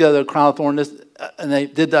twisted together a crown of thorns, and they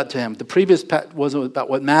did that to him. The previous was about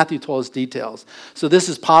what Matthew told us details. So this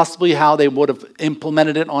is possibly how they would have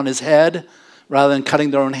implemented it on his head. Rather than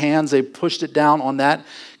cutting their own hands, they pushed it down on that.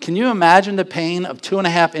 Can you imagine the pain of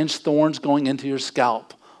 2.5-inch thorns going into your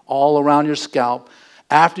scalp, all around your scalp,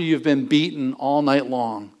 after you've been beaten all night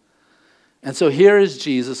long? And so here is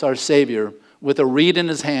Jesus, our Savior, with a reed in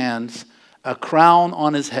his hands, a crown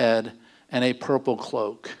on his head, and a purple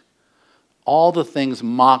cloak. All the things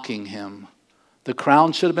mocking him. The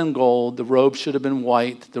crown should have been gold, the robe should have been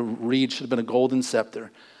white, the reed should have been a golden scepter.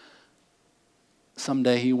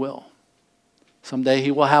 Someday he will. Someday he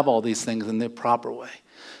will have all these things in the proper way.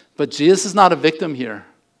 But Jesus is not a victim here.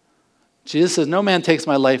 Jesus says, no man takes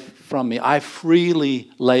my life from me. I freely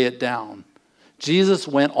lay it down. Jesus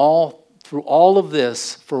went through all of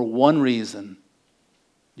this for one reason.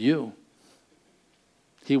 You.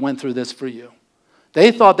 He went through this for you.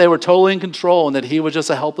 They thought they were totally in control and that he was just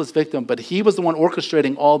a helpless victim, but he was the one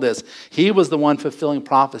orchestrating all this. He was the one fulfilling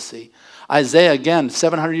prophecy. Isaiah, again,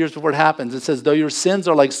 700 years before it happens, it says, though your sins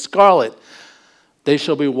are like scarlet, they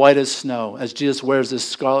shall be white as snow, as Jesus wears this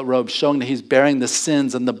scarlet robe, showing that he's bearing the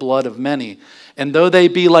sins and the blood of many. And though they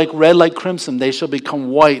be like red like crimson, they shall become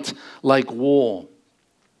white like wool.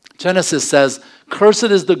 Genesis says, cursed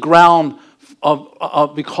is the ground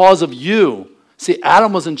because of you. See,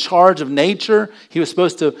 Adam was in charge of nature. He was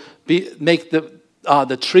supposed to make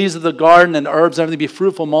the trees of the garden and herbs and everything be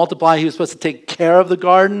fruitful, multiply. He was supposed to take care of the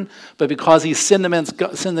garden. But because he sinned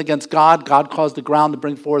against God, God caused the ground to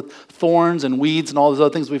bring forth thorns and weeds and all those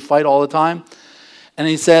other things we fight all the time. And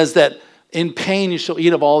he says that in pain you shall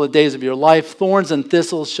eat of all the days of your life. Thorns and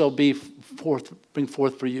thistles shall bring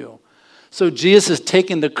forth for you. So Jesus is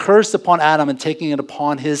taking the curse upon Adam and taking it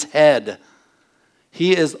upon his head.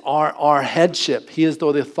 He is our headship. He is the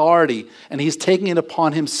authority. And he's taking it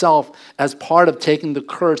upon himself as part of taking the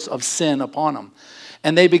curse of sin upon him.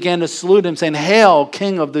 And they began to salute him, saying, Hail,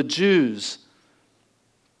 King of the Jews.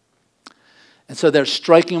 And so they're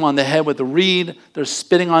striking him on the head with a reed. They're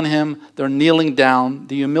spitting on him. They're kneeling down.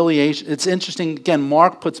 The humiliation. It's interesting. Again,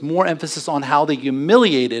 Mark puts more emphasis on how they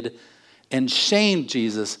humiliated and shamed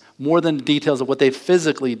Jesus more than the details of what they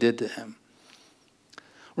physically did to him.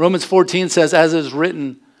 Romans 14 says, as is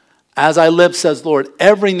written, as I live, says Lord,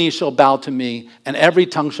 every knee shall bow to me, and every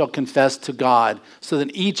tongue shall confess to God, so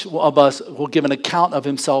that each of us will give an account of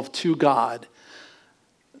himself to God.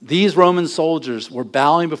 These Roman soldiers were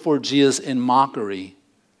bowing before Jesus in mockery.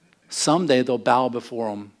 Someday they'll bow before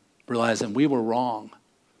him, realizing we were wrong.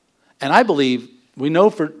 And I believe, we know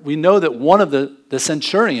that one of the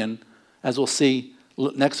centurion, as we'll see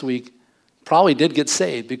next week, probably did get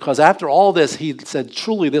saved, because after all this, he said,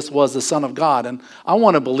 truly this was the Son of God. And I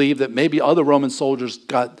want to believe that maybe other Roman soldiers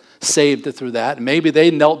got saved through that, and maybe they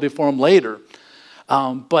knelt before him later.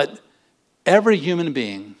 But every human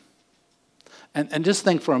being, and just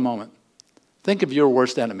think for a moment, think of your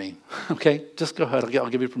worst enemy, okay? Just go ahead, I'll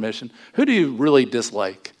give you permission. Who do you really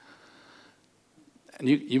dislike? And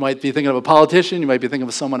you might be thinking of a politician, you might be thinking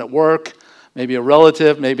of someone at work, maybe a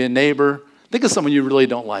relative, maybe a neighbor. Think of someone you really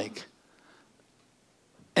don't like.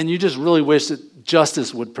 And you just really wish that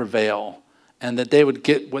justice would prevail and that they would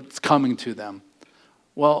get what's coming to them.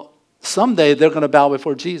 Well, someday they're going to bow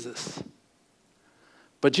before Jesus.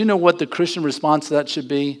 But you know what the Christian response to that should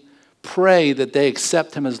be? Pray that they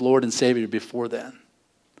accept him as Lord and Savior before then.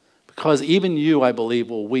 Because even you, I believe,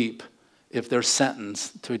 will weep if they're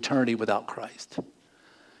sentenced to eternity without Christ.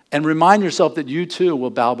 And remind yourself that you too will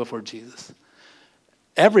bow before Jesus.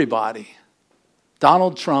 Everybody.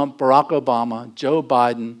 Donald Trump, Barack Obama, Joe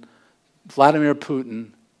Biden, Vladimir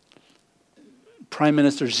Putin, Prime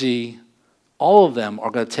Minister Xi, all of them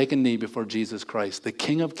are going to take a knee before Jesus Christ, the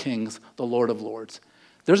King of Kings, the Lord of Lords.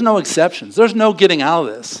 There's no exceptions. There's no getting out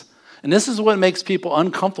of this. And this is what makes people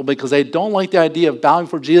uncomfortable, because they don't like the idea of bowing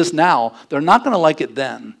for Jesus now. They're not going to like it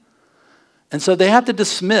then. And so they have to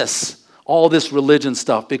dismiss all this religion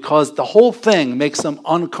stuff, because the whole thing makes them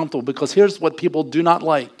uncomfortable, because here's what people do not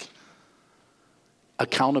like.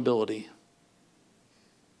 Accountability.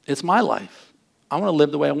 It's my life. I want to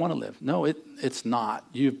live the way I want to live. No, it's not.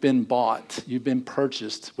 You've been bought. You've been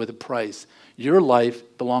purchased with a price. Your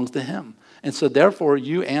life belongs to him. And so therefore,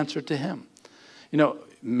 you answer to him. You know,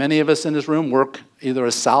 many of us in this room work either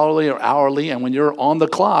as salary or hourly, and when you're on the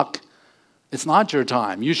clock, it's not your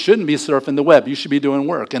time. You shouldn't be surfing the web. You should be doing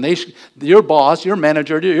work. And your boss, your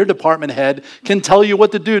manager, your department head can tell you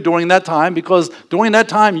what to do during that time, because during that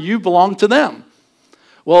time, you belong to them.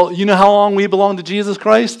 Well, you know how long we belong to Jesus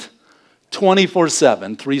Christ?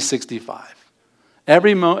 24/7, 365.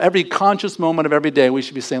 Every conscious moment of every day, we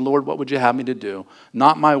should be saying, Lord, what would you have me to do?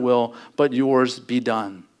 Not my will, but yours be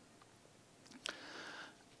done.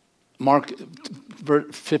 Mark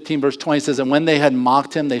 15, verse 20 says, and when they had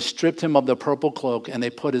mocked him, they stripped him of the purple cloak, and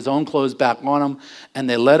they put his own clothes back on him, and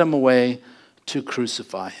they led him away to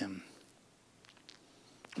crucify him.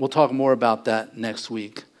 We'll talk more about that next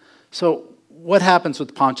week. So, what happens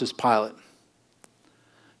with Pontius Pilate?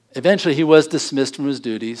 Eventually, he was dismissed from his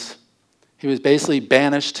duties. He was basically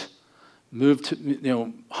banished, moved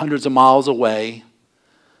to, hundreds of miles away,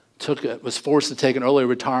 was forced to take an early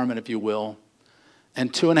retirement, if you will.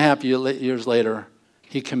 And 2.5 years later,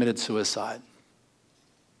 he committed suicide.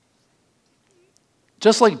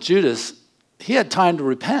 Just like Judas, he had time to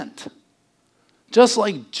repent. Just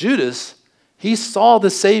like Judas, he saw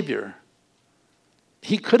the Savior.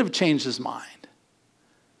 He could have changed his mind.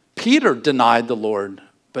 Peter denied the Lord,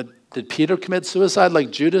 but did Peter commit suicide like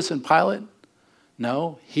Judas and Pilate?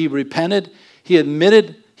 No, he repented. He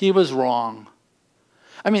admitted he was wrong.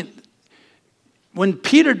 I mean, when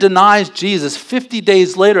Peter denies Jesus 50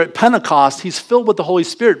 days later at Pentecost, he's filled with the Holy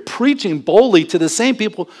Spirit, preaching boldly to the same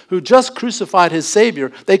people who just crucified his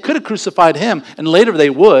Savior. They could have crucified him, and later they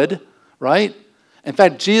would, right? In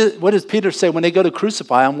fact, Jesus, what does Peter say when they go to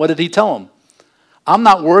crucify him? What did he tell them? I'm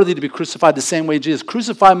not worthy to be crucified the same way Jesus.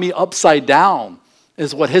 Crucify me upside down,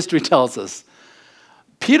 is what history tells us.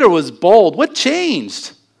 Peter was bold. What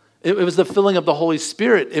changed? It was the filling of the Holy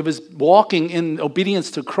Spirit. It was walking in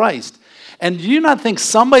obedience to Christ. And do you not think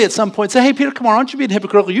somebody at some point said, hey, Peter, come on, aren't you being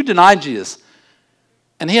hypocritical? You denied Jesus.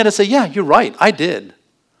 And he had to say, yeah, you're right, I did.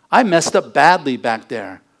 I messed up badly back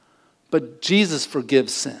there. But Jesus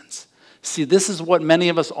forgives sins. See, this is what many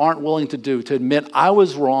of us aren't willing to do, to admit I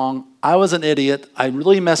was wrong, I was an idiot, I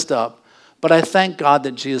really messed up, but I thank God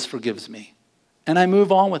that Jesus forgives me. And I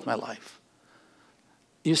move on with my life.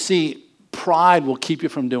 You see, pride will keep you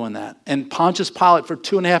from doing that. And Pontius Pilate for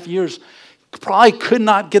 2.5 years probably could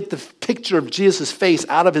not get the picture of Jesus' face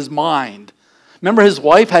out of his mind. Remember his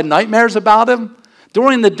wife had nightmares about him?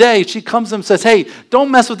 During the day, she comes to him and says, hey,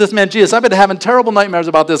 don't mess with this man Jesus. I've been having terrible nightmares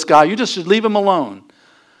about this guy. You just should leave him alone.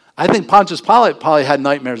 I think Pontius Pilate probably had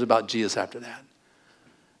nightmares about Jesus after that.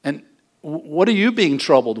 And what are you being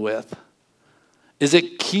troubled with? Is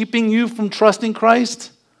it keeping you from trusting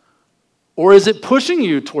Christ? Or is it pushing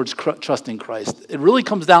you towards trusting Christ? It really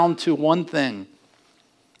comes down to one thing.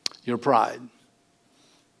 Your pride.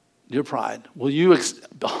 Your pride. Will you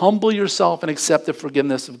humble yourself and accept the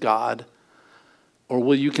forgiveness of God? Or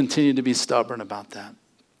will you continue to be stubborn about that?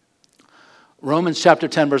 Romans chapter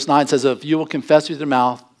 10, verse 9 says, if you will confess with your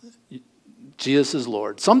mouth, Jesus is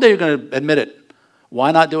Lord. Someday you're going to admit it.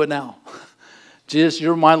 Why not do it now? Jesus,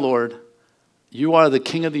 you're my Lord. You are the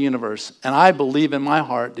King of the universe. And I believe in my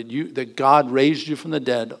heart that God raised you from the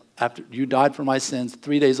dead after you died for my sins.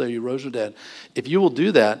 3 days later, you rose from the dead. If you will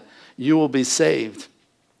do that, you will be saved.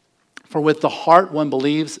 For with the heart one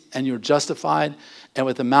believes and you're justified, and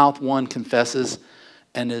with the mouth one confesses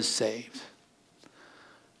and is saved.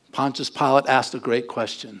 Pontius Pilate asked a great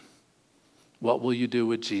question. What will you do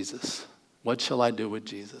with Jesus? What shall I do with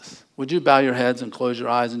Jesus? Would you bow your heads and close your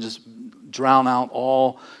eyes and just drown out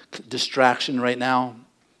all distraction right now?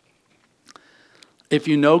 If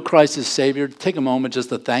you know Christ as Savior, take a moment just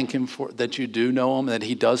to thank him for that you do know him, that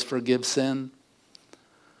he does forgive sin.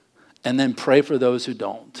 And then pray for those who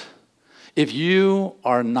don't. If you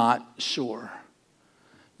are not sure,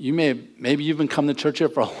 maybe you've been coming to church here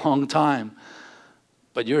for a long time,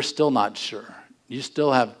 but you're still not sure. You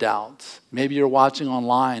still have doubts. Maybe you're watching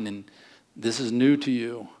online and this is new to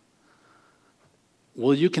you.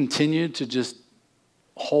 Will you continue to just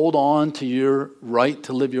hold on to your right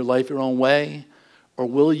to live your life your own way? Or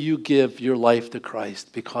will you give your life to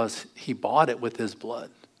Christ because he bought it with his blood?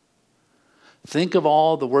 Think of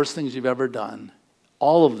all the worst things you've ever done.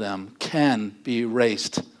 All of them can be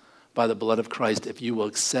erased by the blood of Christ if you will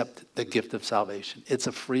accept the gift of salvation. It's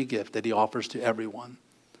a free gift that he offers to everyone.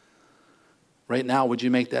 Right now, would you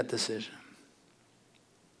make that decision?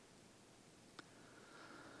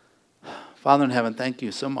 Father in heaven, thank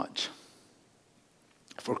you so much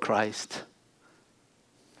for Christ.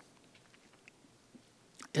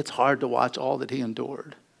 It's hard to watch all that he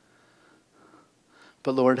endured.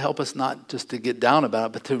 But Lord, help us not just to get down about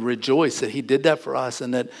it, but to rejoice that he did that for us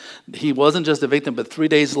and that he wasn't just a victim, but 3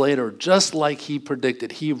 days later, just like he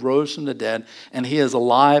predicted, he rose from the dead and he is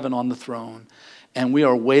alive and on the throne. And we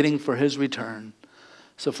are waiting for his return.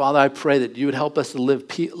 So Father, I pray that you would help us to live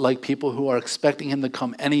like people who are expecting him to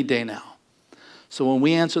come any day now. So when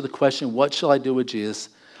we answer the question, what shall I do with Jesus?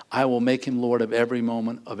 I will make him Lord of every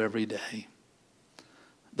moment of every day.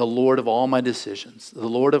 The Lord of all my decisions, the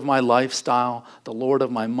Lord of my lifestyle, the Lord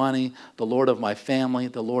of my money, the Lord of my family,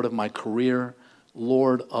 the Lord of my career,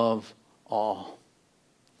 Lord of all.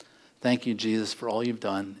 Thank you, Jesus, for all you've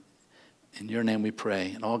done. In your name we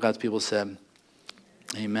pray. And all God's people said,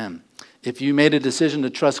 amen. If you made a decision to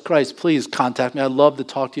trust Christ, please contact me. I'd love to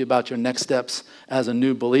talk to you about your next steps as a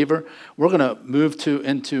new believer. We're going to move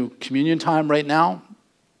into communion time right now.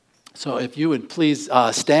 So if you would please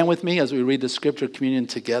stand with me as we read the scripture communion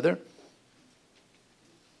together.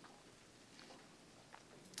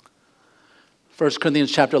 1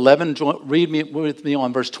 Corinthians chapter 11, read with me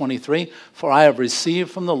on verse 23. For I have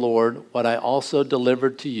received from the Lord what I also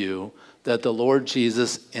delivered to you, that the Lord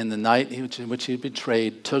Jesus, in the night in which he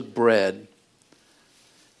betrayed, took bread,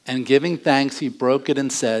 and giving thanks, he broke it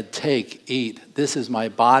and said, take, eat. This is my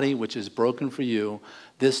body, which is broken for you.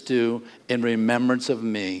 This do in remembrance of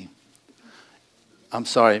me. I'm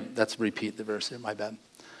sorry, let's repeat the verse here, my bad.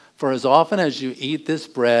 For as often as you eat this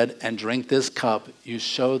bread and drink this cup, you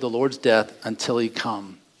show the Lord's death until he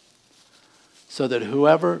come. so that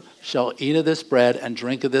whoever shall eat of this bread and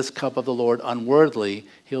drink of this cup of the Lord unworthily,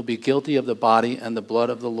 he'll be guilty of the body and the blood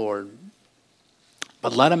of the Lord.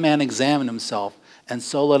 But let a man examine himself, and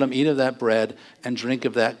so let him eat of that bread and drink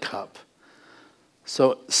of that cup.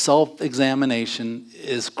 So self-examination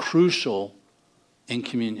is crucial in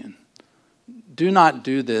communion. Do not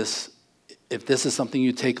do this if this is something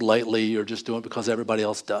you take lightly or just do it because everybody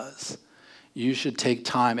else does. You should take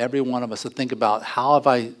time, every one of us, to think about, how have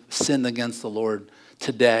I sinned against the Lord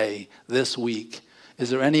today, this week? Is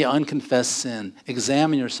there any unconfessed sin?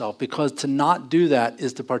 Examine yourself, because to not do that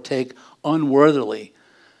is to partake unworthily.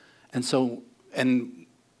 And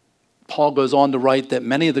Paul goes on to write that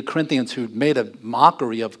many of the Corinthians who made a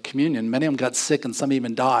mockery of communion, many of them got sick and some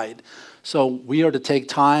even died. So we are to take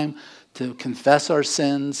time to confess our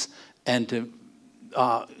sins and to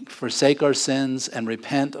forsake our sins and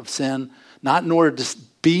repent of sin, not in order to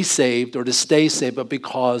be saved or to stay saved, but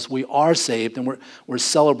because we are saved and we're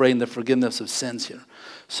celebrating the forgiveness of sins here.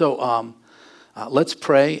 So let's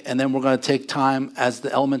pray, and then we're going to take time as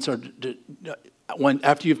the elements are.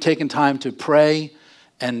 After you've taken time to pray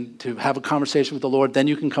and to have a conversation with the Lord, then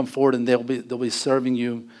you can come forward, and they'll be serving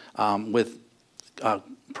you with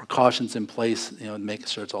precautions in place, making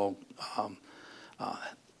sure it's all.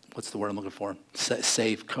 What's the word I'm looking for?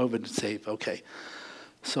 Safe, COVID safe. Okay.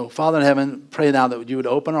 So, Father in heaven, pray now that you would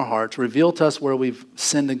open our hearts, reveal to us where we've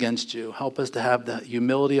sinned against you. Help us to have the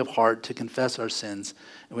humility of heart to confess our sins.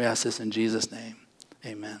 And we ask this in Jesus' name.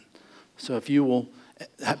 Amen. So if you will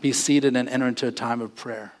be seated and enter into a time of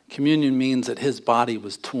prayer. Communion means that his body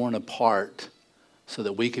was torn apart so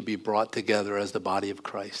that we could be brought together as the body of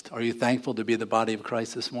Christ. Are you thankful to be the body of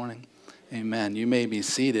Christ this morning? Amen. You may be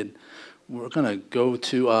seated. We're going to go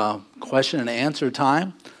to question and answer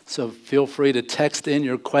time. So feel free to text in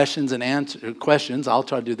your questions and questions. I'll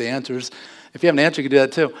try to do the answers. If you have an answer, you can do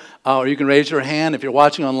that too. Or you can raise your hand. If you're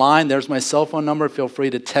watching online, there's my cell phone number. Feel free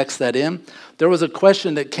to text that in. There was a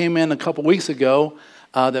question that came in a couple weeks ago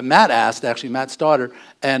that Matt asked, actually, Matt's daughter.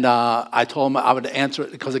 And I told him I would answer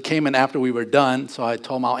it because it came in after we were done. So I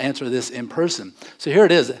told him I'll answer this in person. So here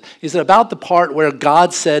it is. He said, about the part where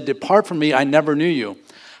God said, "Depart from me, I never knew you."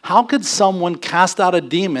 How could someone cast out a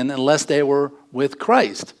demon unless they were with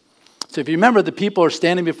Christ? So if you remember, the people are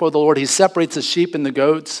standing before the Lord. He separates the sheep and the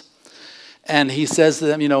goats. And he says to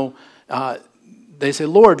them, they say,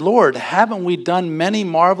 "Lord, Lord, haven't we done many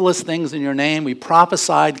marvelous things in your name? We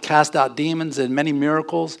prophesied, cast out demons, and many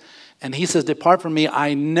miracles." And he says, "Depart from me,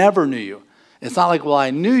 I never knew you." It's not like, well, I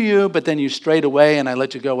knew you, but then you strayed away and I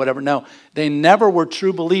let you go, whatever. No, they never were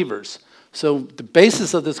true believers. So the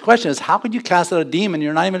basis of this question is, how could you cast out a demon?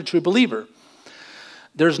 You're not even a true believer.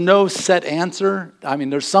 There's no set answer. I mean,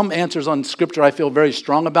 there's some answers on Scripture I feel very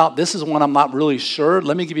strong about. This is one I'm not really sure.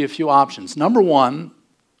 Let me give you a few options. Number one,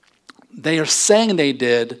 they are saying they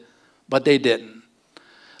did, but they didn't.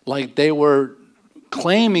 Like they were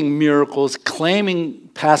claiming miracles, claiming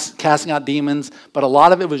casting out demons, but a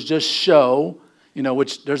lot of it was just show,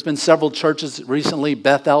 which there's been several churches recently,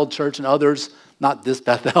 Bethel Church and others, not this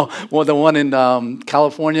Bethel, well, the one in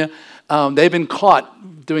California. They've been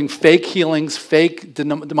caught doing fake healings, fake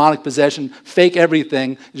demonic possession, fake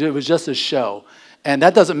everything. It was just a show. And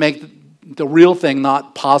that doesn't make the real thing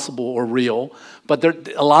not possible or real. But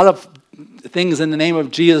a lot of things in the name of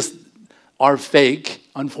Jesus are fake,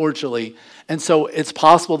 unfortunately. And so it's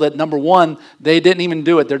possible that, number one, they didn't even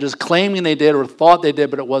do it. They're just claiming they did or thought they did,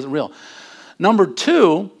 but it wasn't real. Number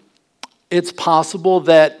two, it's possible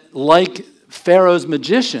that, like Pharaoh's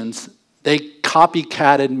magicians, they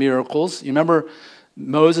copycatted miracles. You remember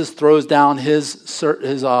Moses throws down his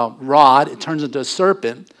rod. It turns into a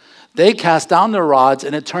serpent. They cast down their rods,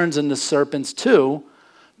 and it turns into serpents too.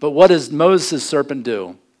 But what does Moses' serpent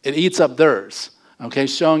do? It eats up theirs,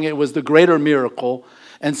 showing it was the greater miracle.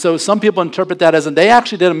 And so some people interpret that as, they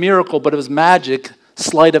actually did a miracle, but it was magic,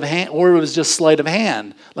 sleight of hand, or it was just sleight of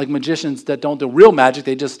hand. Like magicians that don't do real magic,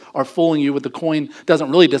 they just are fooling you with the coin.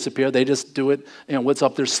 Doesn't really disappear. They just do it, what's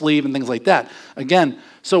up their sleeve and things like that. Again,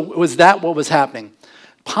 so was that what was happening?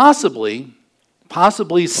 Possibly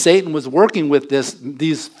Satan was working with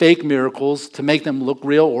these fake miracles to make them look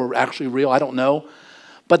real or actually real. I don't know.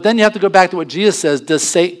 But then you have to go back to what Jesus says.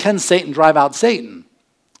 Can Satan drive out Satan?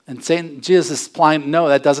 And Jesus is implying, no,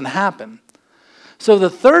 that doesn't happen. So the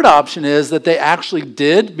third option is that they actually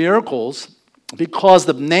did miracles because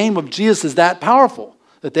the name of Jesus is that powerful,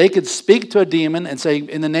 that they could speak to a demon and say,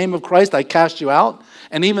 "In the name of Christ, I cast you out."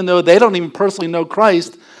 And even though they don't even personally know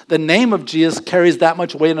Christ, the name of Jesus carries that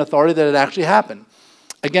much weight and authority that it actually happened.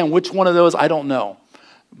 Again, which one of those, I don't know.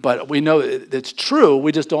 But we know it's true.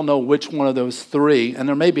 We just don't know which one of those three. And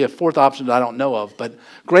there may be a fourth option that I don't know of. But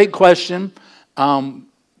great question.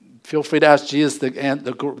 Feel free to ask Jesus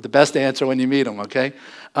the best answer when you meet him, okay?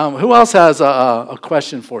 Who else has a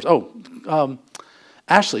question for us?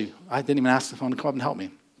 Ashley, I didn't even ask if you want to come up and help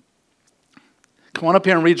me. Come on up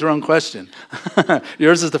here and read your own question.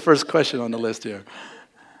 Yours is the first question on the list here.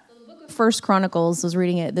 First Chronicles, was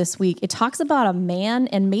reading it this week. It talks about a man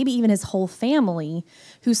and maybe even his whole family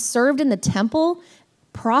who served in the temple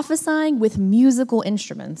prophesying with musical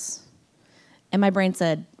instruments. And my brain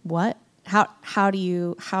said, what? How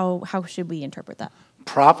should we interpret that?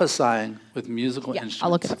 Prophesying with musical instruments. I'll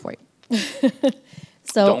look it up for you.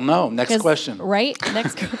 So don't know. Next question. Right?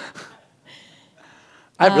 Next.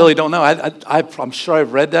 I really don't know. I'm sure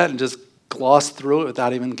I've read that and just glossed through it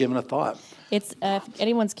without even giving a thought. It's if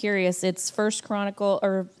anyone's curious, it's First Chronicles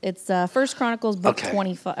book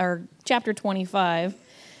 25 or chapter 25.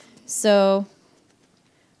 So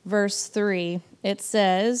verse 3, it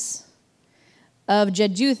says of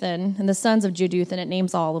Jeduthun and the sons of Jeduthun, it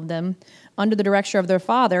names all of them, under the direction of their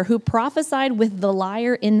father, who prophesied with the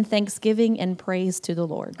lyre in thanksgiving and praise to the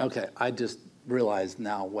Lord. Okay, I just realized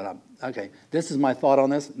now this is my thought on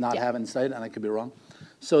this, not having said, and I could be wrong.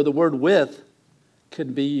 So the word with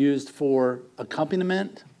could be used for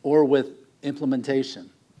accompaniment or with implementation.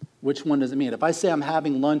 Which one does it mean? If I say I'm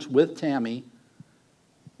having lunch with Tammy,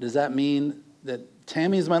 does that mean that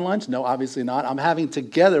Tammy is my lunch? No, obviously not. I'm having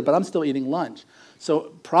together, but I'm still eating lunch.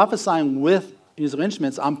 So prophesying with musical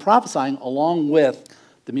instruments, I'm prophesying along with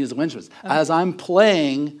the musical instruments. Okay. As I'm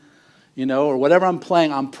playing, or whatever I'm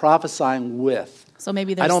playing, I'm prophesying with. So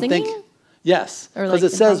maybe they're singing? Yes, because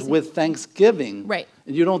it says with thanksgiving. Right.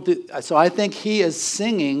 And you don't so I think he is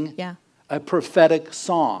singing a prophetic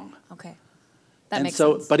song. Okay. That makes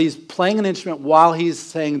sense. But he's playing an instrument while he's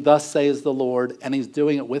saying, thus says the Lord, and he's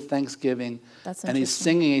doing it with thanksgiving. That's and he's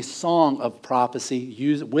singing a song of prophecy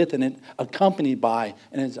with and accompanied by,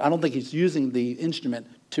 and I don't think he's using the instrument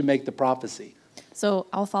to make the prophecy. So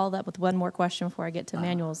I'll follow that with one more question before I get to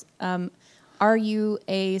manuals. Are you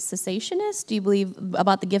a cessationist? Do you believe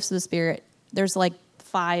about the gifts of the Spirit? There's like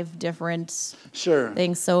 5 different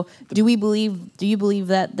things. So do you believe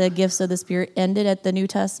that the gifts of the Spirit ended at the New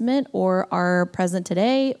Testament or are present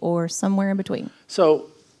today or somewhere in between?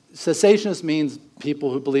 So cessationist means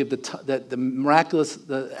people who believe that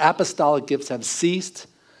the apostolic gifts have ceased,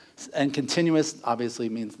 and continuous obviously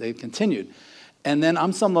means they've continued. And then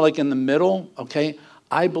I'm somewhere like in the middle, okay?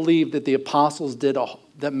 I believe that the apostles did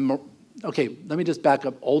let me just back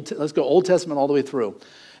up. Let's go Old Testament all the way through.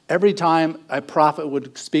 Every time a prophet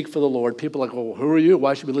would speak for the Lord, people are like, well, who are you?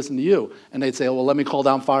 Why should we listen to you? And they'd say, well, let me call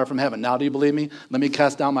down fire from heaven. Now do you believe me? Let me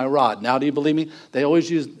cast down my rod. Now do you believe me? They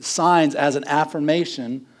always use signs as an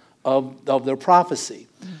affirmation of their prophecy.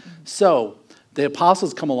 Mm-hmm. So the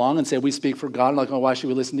apostles come along and say, we speak for God. And like, oh, why should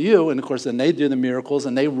we listen to you? And of course, then they do the miracles,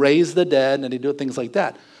 and they raise the dead, and they do things like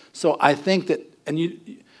that. So I think that,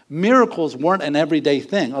 miracles weren't an everyday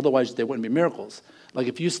thing. Otherwise, they wouldn't be miracles. Like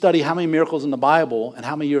if you study how many miracles in the Bible and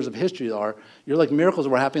how many years of history there are, you're like miracles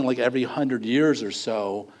were happening like every 100 years or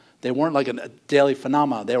so. They weren't like a daily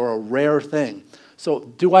phenomenon. They were a rare thing. So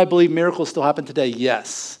do I believe miracles still happen today?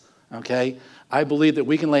 Yes. Okay? I believe that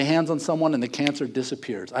we can lay hands on someone and the cancer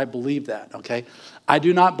disappears. I believe that. Okay? I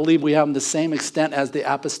do not believe we have them to the same extent as the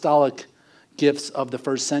apostolic gifts of the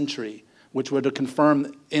first century, which were to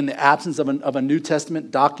confirm in the absence of a New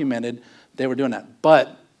Testament documented, they were doing that.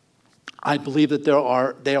 But I believe that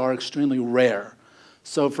they are extremely rare.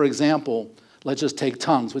 So, for example, let's just take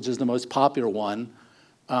tongues, which is the most popular one.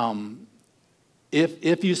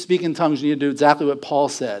 If you speak in tongues, you need to do exactly what Paul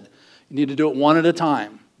said. You need to do it one at a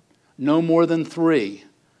time, no more than 3,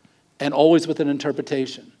 and always with an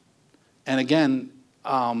interpretation. And again,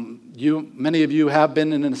 many of you have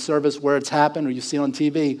been in a service where it's happened, or you see it on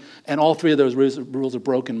TV, and all 3 of those rules are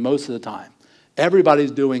broken most of the time.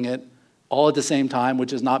 Everybody's doing it all at the same time,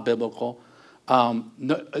 which is not biblical.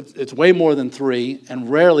 It's way more than 3, and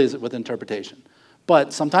rarely is it with interpretation.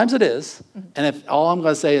 But sometimes it is, and all I'm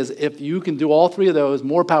going to say is if you can do all 3 of those,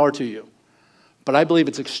 more power to you. But I believe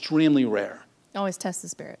it's extremely rare. Always test the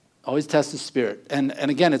Spirit. Always test the Spirit. And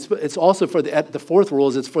again, it's also for the 4th rule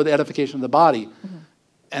is it's for the edification of the body. Mm-hmm.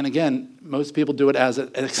 And again, most people do it as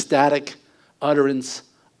an ecstatic utterance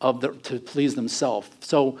to please themselves.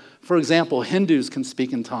 So, for example, Hindus can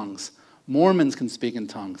speak in tongues. Mormons can speak in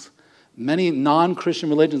tongues. Many non-Christian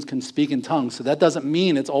religions can speak in tongues. So that doesn't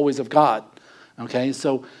mean it's always of God. Okay,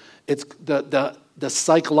 so it's the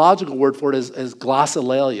psychological word for it is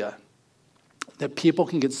glossolalia. That people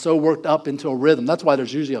can get so worked up into a rhythm. That's why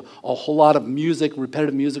there's usually a whole lot of music,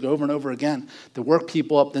 repetitive music over and over again, to work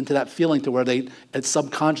people up into that feeling to where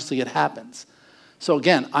subconsciously it happens. So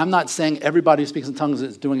again, I'm not saying everybody who speaks in tongues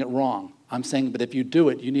is doing it wrong. I'm saying, but if you do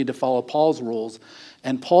it, you need to follow Paul's rules.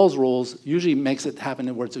 And Paul's rules usually makes it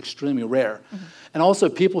happen where it's extremely rare. And also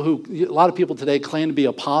a lot of people today claim to be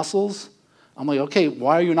apostles. I'm like, okay,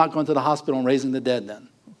 why are you not going to the hospital and raising the dead then?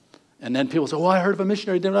 And then people say, well, I heard of a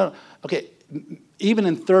missionary. Okay, even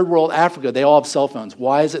in third world Africa, they all have cell phones.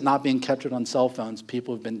 Why is it not being captured on cell phones?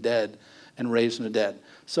 People have been dead and raised from the dead.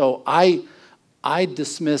 So I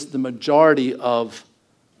dismiss the majority of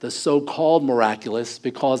the so-called miraculous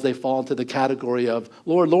because they fall into the category of,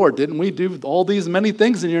 Lord, Lord, didn't we do all these many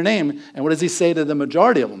things in your name? And what does he say to the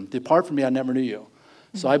majority of them? Depart from me, I never knew you.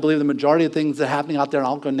 So I believe the majority of things that are happening out there, and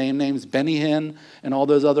I'll go name names, Benny Hinn and all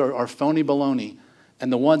those other are phony baloney.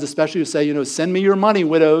 And the ones especially who say, send me your money,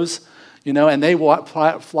 widows, and they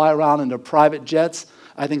fly around in their private jets,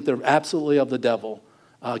 I think they're absolutely of the devil.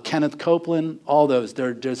 Kenneth Copeland, all those,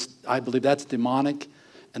 I believe that's demonic.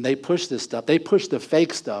 And they push this stuff. They push the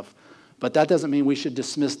fake stuff. But that doesn't mean we should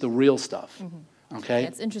dismiss the real stuff. Okay?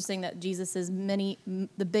 It's interesting that Jesus'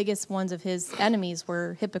 the biggest ones of his enemies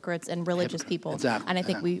were hypocrites and religious people. Exactly. And I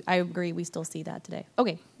think I agree, we still see that today.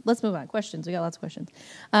 Okay, let's move on. Questions. We got lots of questions.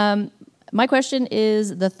 My question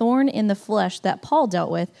is, the thorn in the flesh that Paul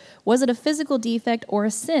dealt with, was it a physical defect or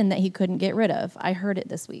a sin that he couldn't get rid of? I heard it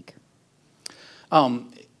this week.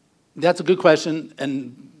 That's a good question.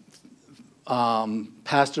 And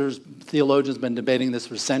pastors, theologians have been debating this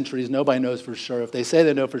for centuries. Nobody knows for sure. If they say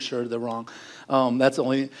they know for sure, they're wrong.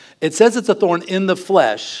 It says it's a thorn in the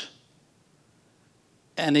flesh.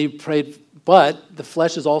 And he prayed, but the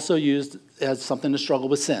flesh is also used as something to struggle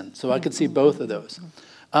with sin. So I could see both of those.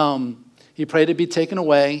 He prayed to be taken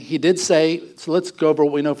away. He did say, so let's go over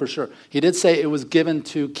what we know for sure. He did say it was given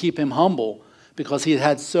to keep him humble because he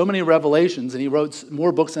had so many revelations and he wrote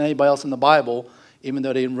more books than anybody else in the Bible. Even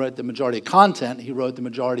though he didn't write the majority of content, he wrote the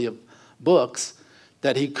majority of books,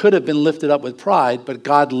 that he could have been lifted up with pride, but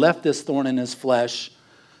God left this thorn in his flesh.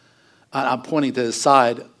 I'm pointing to his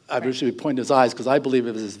side. I wish he would point to his eyes because I believe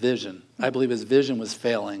it was his vision. I believe his vision was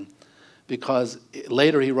failing because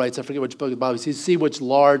later he writes, I forget which book of the Bible, he says, see what a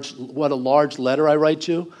large letter I write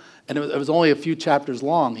you? And it was only a few chapters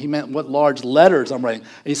long. He meant what large letters I'm writing.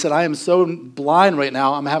 And he said, I am so blind right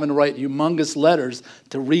now, I'm having to write humongous letters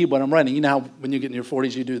to read what I'm writing. You know how when you get in your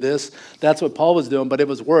 40s, you do this? That's what Paul was doing, but it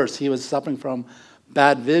was worse. He was suffering from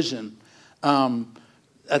bad vision.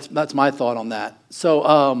 That's my thought on that. So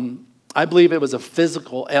I believe it was a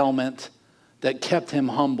physical ailment that kept him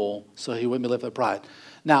humble so he wouldn't be lifted with pride.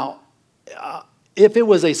 Now, if it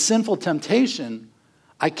was a sinful temptation,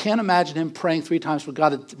 I can't imagine him praying 3 times for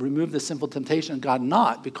God to remove the sinful temptation and God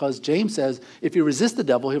not, because James says, if you resist the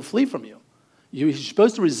devil, he'll flee from you. You're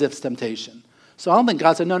supposed to resist temptation. So I don't think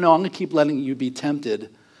God said, no, I'm going to keep letting you be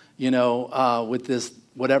tempted, with this,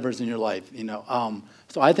 whatever's in your life,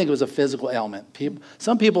 So I think it was a physical ailment.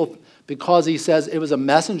 Some people, because he says it was a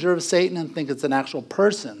messenger of Satan and think it's an actual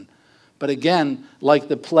person. But again, like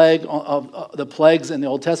the plagues in the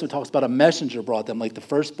Old Testament talks about a messenger brought them, like the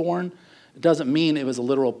firstborn. It doesn't mean it was a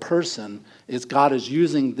literal person. It's God is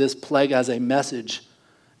using this plague as a message,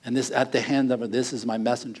 and this at the hand of it, this is my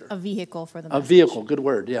messenger. A vehicle for the message. A vehicle, good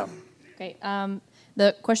word, yeah. Okay,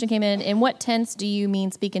 the question came in what tense do you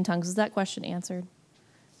mean speak in tongues? Is that question answered?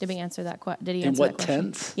 Did we answer that question? Did he answer that question? In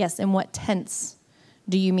what tense? Yes, in what tense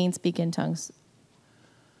do you mean speak in tongues?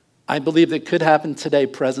 I believe it could happen today,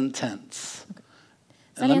 present tense. Okay.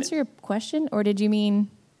 Does that answer your question, or did you mean,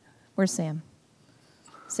 where's Sam?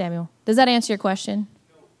 Samuel, does that answer your question?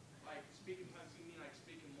 No, like speak in tongues, you mean like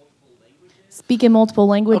speak in multiple languages? Speak in multiple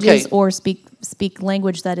languages, Okay. or speak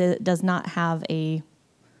language that does not have a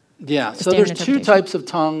Yeah, so standard there's 2 interpretation. types of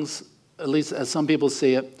tongues, at least as some people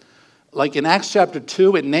see it. Like in Acts chapter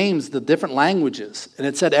 2, it names the different languages. And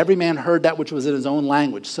it said every man heard that which was in his own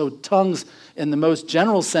language. So tongues, in the most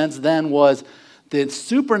general sense then, was the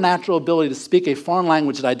supernatural ability to speak a foreign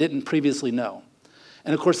language that I didn't previously know.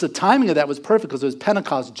 And of course, the timing of that was perfect because it was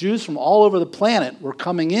Pentecost. Jews from all over the planet were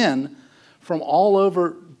coming in from all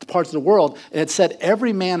over parts of the world. And it said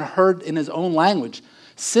every man heard in his own language,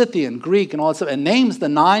 Scythian, Greek, and all that stuff. And names the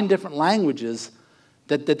 9 different languages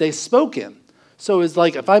that they spoke in. So it's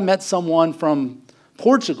like if I met someone from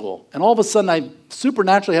Portugal, and all of a sudden I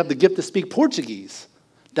supernaturally have the gift to speak Portuguese.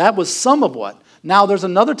 That was some of what. Now there's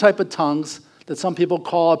another type of tongues that some people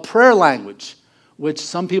call a prayer language, which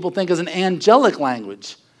some people think is an angelic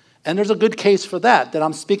language. And there's a good case for that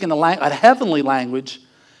I'm speaking a heavenly language,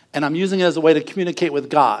 and I'm using it as a way to communicate with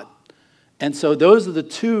God. And so those are the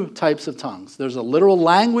 2 types of tongues. There's a literal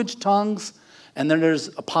language tongues, and then there's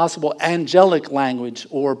a possible angelic language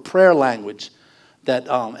or prayer language.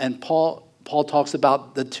 And Paul talks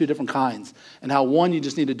about the 2 different kinds, and how one you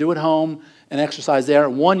just need to do at home, and exercise there,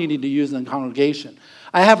 and one you need to use in the congregation.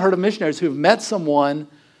 I have heard of missionaries who have met someone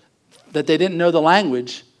that they didn't know the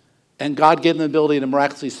language, and God gave them the ability to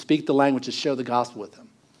miraculously speak the language to share the gospel with them.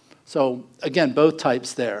 So, again, both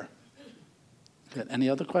types there. Good. Any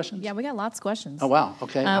other questions? Yeah, we got lots of questions. Oh, wow.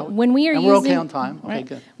 Okay. When we are and using, we're okay on time. Okay, right.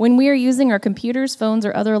 good. When we are using our computers, phones,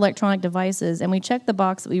 or other electronic devices, and we check the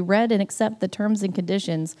box that we read and accept the terms and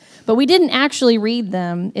conditions, but we didn't actually read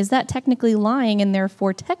them, is that technically lying and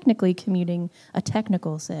therefore technically commuting a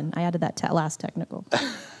technical sin? I added that last technical.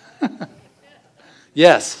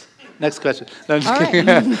 Yes. Next question. No, I'm just All kidding.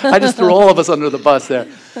 right. I just threw all of us under the bus there.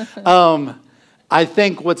 I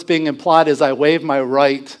think what's being implied is I waive my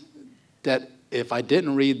right that if I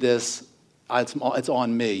didn't read this, it's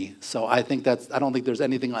on me. So I don't think there's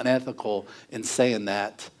anything unethical in saying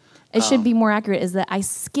that. It should be more accurate is that I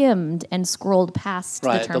skimmed and scrolled past the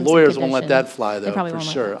terms and Right. conditions. The lawyers won't let that fly, They though, probably for won't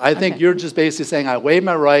let sure. that. I think Okay. you're just basically saying I waive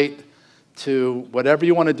my right to whatever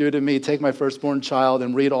you want to do to me, take my firstborn child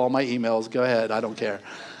and read all my emails. Go ahead. I don't care.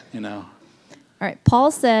 All right. Paul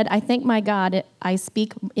said, I thank my God I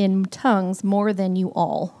speak in tongues more than you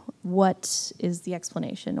all. What is the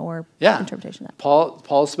explanation or interpretation of that?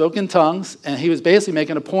 Paul spoke in tongues, and he was basically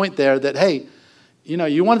making a point there that, hey,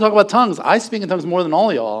 you want to talk about tongues? I speak in tongues more than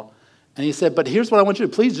all of y'all. And he said, but here's what I want you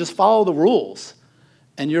to do. Please just follow the rules.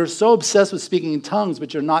 And you're so obsessed with speaking in tongues,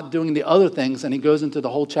 but you're not doing the other things. And he goes into the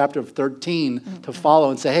whole chapter of 13 to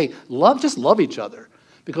follow and say, hey, just love each other.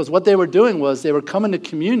 Because what they were doing was they were coming to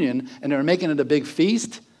communion, and they were making it a big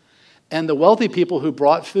feast. And the wealthy people who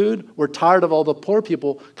brought food were tired of all the poor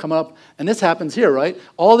people coming up. And this happens here, right?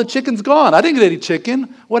 All the chicken's gone. I didn't get any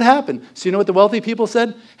chicken. What happened? So you know what the wealthy people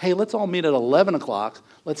said? Hey, let's all meet at 11 o'clock.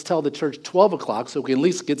 Let's tell the church 12 o'clock so we can at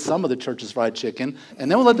least get some of the church's fried chicken.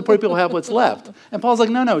 And then we'll let the poor people have what's left. And Paul's like,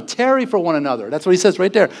 no, tarry for one another. That's what he says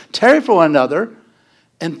right there. Tarry for one another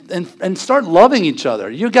and start loving each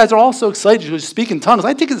other. You guys are all so excited to speak in tongues.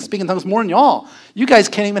 I think it's speaking in tongues more than y'all. You guys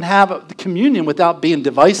can't even have the communion without being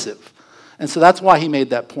divisive. And so that's why he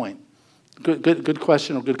made that point. Good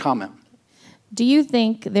question or good comment. Do you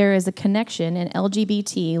think there is a connection in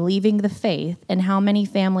LGBT leaving the faith and how many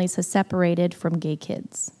families have separated from gay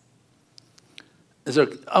kids?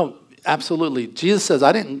 Absolutely. Jesus said,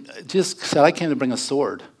 I came to bring a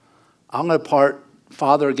sword. I'm going to part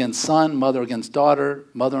father against son, mother against daughter,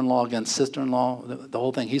 mother-in-law against sister-in-law, the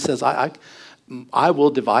whole thing. He says, I will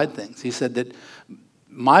divide things. He said that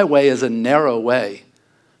my way is a narrow way,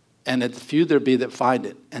 and it's few there be that find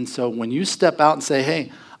it. And so when you step out and say,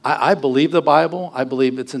 hey, I believe the Bible, I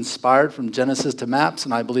believe it's inspired from Genesis to Maps,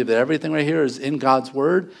 and I believe that everything right here is in God's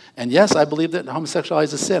Word, and yes, I believe that homosexuality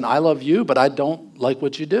is a sin. I love you, but I don't like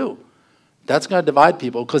what you do. That's going to divide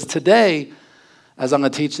people, because today, as I'm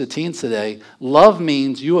going to teach the teens today, love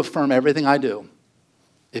means you affirm everything I do.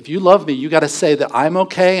 If you love me, you got to say that I'm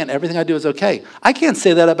okay and everything I do is okay. I can't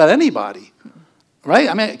say that about anybody, right?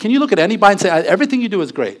 I mean, can you look at anybody and say, everything you do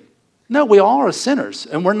is great? No, we all are sinners,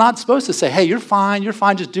 and we're not supposed to say, hey, you're fine,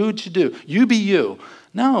 just do what you do. You be you.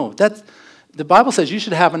 No, the Bible says you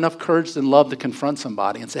should have enough courage and love to confront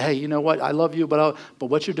somebody and say, hey, you know what, I love you, but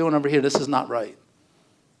what you're doing over here, this is not right.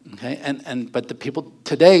 Okay, but the people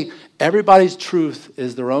today, everybody's truth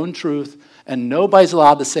is their own truth, and nobody's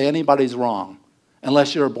allowed to say anybody's wrong.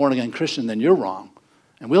 Unless you're a born-again Christian, then you're wrong.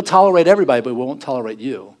 And we'll tolerate everybody, but we won't tolerate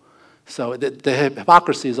you. So the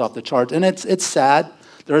hypocrisy is off the charts, and it's sad.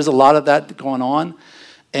 There is a lot of that going on.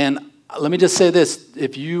 And let me just say this: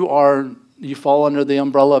 if you fall under the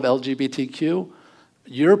umbrella of LGBTQ,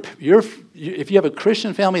 if you have a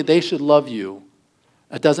Christian family, they should love you.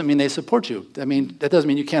 That doesn't mean they support you. That doesn't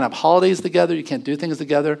mean you can't have holidays together, you can't do things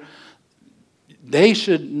together. They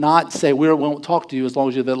should not say, we won't talk to you as long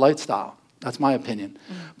as you have that lifestyle. That's my opinion.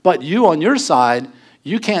 Mm-hmm. But you, on your side,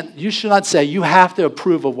 you should not say, you have to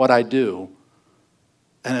approve of what I do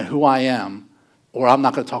and who I am, or I'm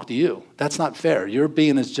not going to talk to you. That's not fair. You're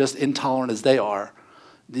being as just intolerant as they are.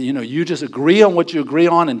 You just agree on what you agree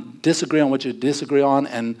on and disagree on what you disagree on,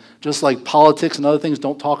 and just like politics and other things,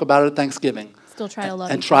 don't talk about it at Thanksgiving. Still try to love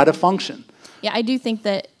and try to function. Yeah, I do think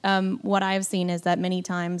that what I've seen is that many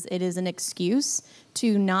times it is an excuse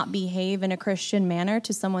to not behave in a Christian manner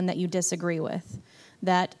to someone that you disagree with.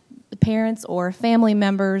 That parents or family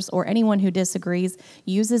members or anyone who disagrees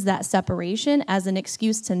uses that separation as an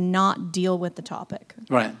excuse to not deal with the topic.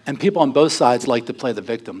 Right, and people on both sides like to play the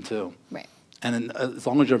victim too. Right. And as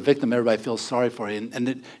long as you're a victim, everybody feels sorry for you.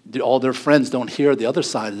 And all their friends don't hear the other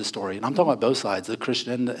side of the story. And I'm talking about both sides, the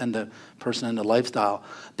Christian and the person in the lifestyle.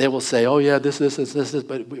 They will say, oh, yeah, this,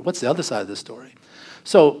 but what's the other side of the story?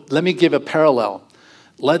 So let me give a parallel.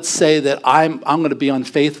 Let's say that I'm going to be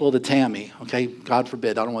unfaithful to Tammy, okay? God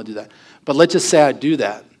forbid, I don't want to do that. But let's just say I do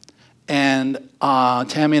that. And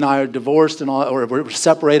Tammy and I are divorced and all, or we're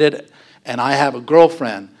separated, and I have a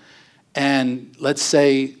girlfriend. And let's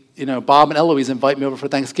say, Bob and Eloise invite me over for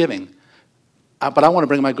Thanksgiving. But I want to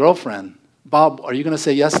bring my girlfriend. Bob, are you going to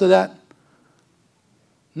say yes to that?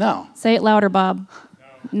 No. Say it louder, Bob.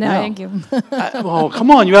 No, No. thank you.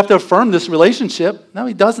 Come on, you have to affirm this relationship. No,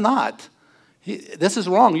 he does not. This is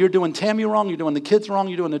wrong. You're doing Tammy wrong. You're doing the kids wrong.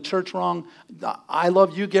 You're doing the church wrong. I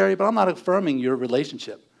love you, Gary, but I'm not affirming your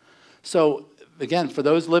relationship. So, again, for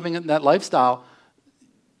those living in that lifestyle,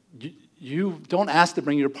 you don't ask to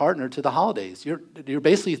bring your partner to the holidays. You're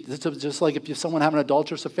basically just like if you're someone having an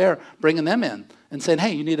adulterous affair, bringing them in and saying,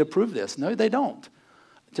 hey, you need to approve this. No, they don't.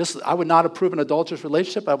 I would not approve an adulterous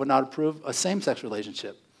relationship. I would not approve a same-sex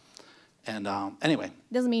relationship. And anyway.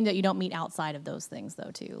 Doesn't mean that you don't meet outside of those things,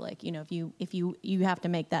 though, too. Like, if you have to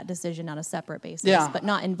make that decision on a separate basis, but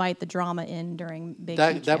not invite the drama in during big.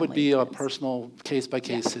 That would be a personal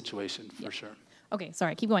case-by-case situation for sure. Okay,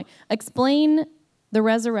 sorry, keep going. Explain the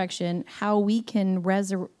resurrection, how we can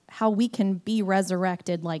be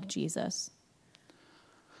resurrected like Jesus.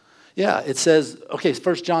 Yeah, it says,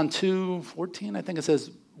 1 John 2:14, I think it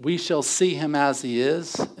says, we shall see him as he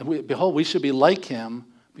is. And behold, we should be like him,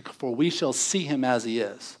 for we shall see him as he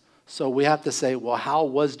is. So we have to say, well, how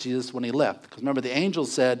was Jesus when he left? Because remember, the angel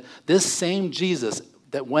said, this same Jesus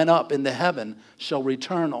that went up into heaven shall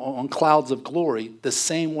return on clouds of glory the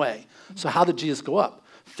same way. So how did Jesus go up?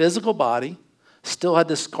 Physical body, still had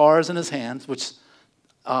the scars in his hands, which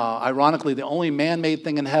ironically, the only man-made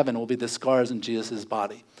thing in heaven will be the scars in Jesus'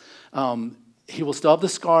 body. He will still have the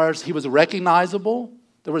scars. He was recognizable.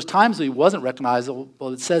 There was times that he wasn't recognizable,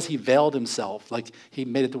 but it says he veiled himself, like he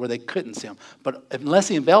made it to where they couldn't see him. But unless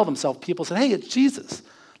he veiled himself, people said, hey, it's Jesus.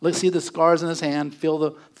 Let's see the scars in his hand,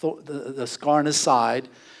 feel the scar in his side.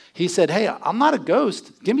 He said, hey, I'm not a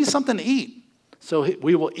ghost. Give me something to eat. So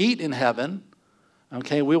we will eat in heaven.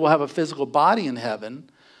 Okay, we will have a physical body in heaven.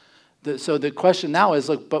 So the question now is,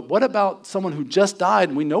 but what about someone who just died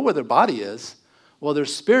and we know where their body is? Well, their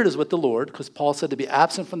spirit is with the Lord, because Paul said to be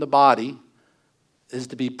absent from the body is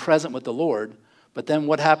to be present with the Lord. But then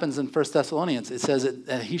what happens in 1 Thessalonians? It says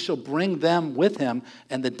that he shall bring them with him,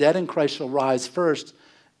 and the dead in Christ shall rise first,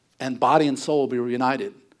 and body and soul will be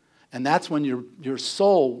reunited. And that's when your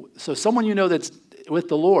soul, so someone that's with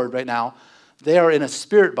the Lord right now, they are in a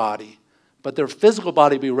spirit body, but their physical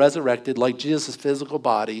body will be resurrected like Jesus' physical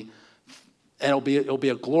body, and it'll be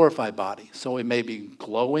a glorified body. So it may be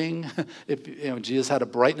glowing. If Jesus had a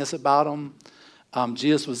brightness about him.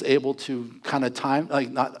 Jesus was able to kind of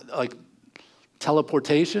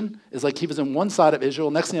teleportation. Is like he was in one side of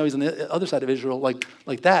Israel. Next thing you know, he's on the other side of Israel,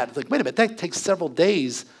 like that. It's like, wait a minute, that takes several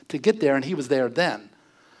days to get there, and he was there then.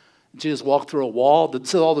 Jesus walked through a wall.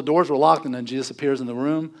 So all the doors were locked, and then Jesus appears in the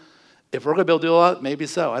room. If we're going to be able to do that, maybe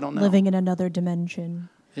so. I don't know. Living in another dimension.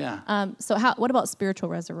 Yeah. So what about spiritual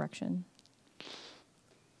resurrection?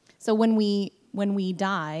 So when we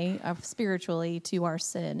die spiritually to our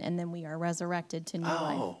sin, and then we are resurrected to new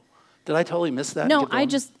life. Oh, did I totally miss that? No,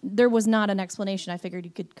 there was not an explanation. I figured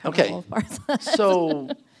you could cover both parts. So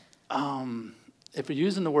if we're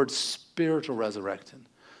using the word spiritual resurrection,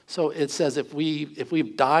 so it says if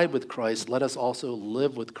we've died with Christ, let us also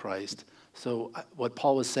live with Christ. So what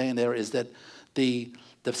Paul was saying there is that the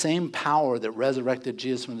same power that resurrected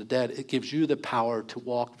Jesus from the dead, it gives you the power to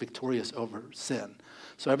walk victorious over sin.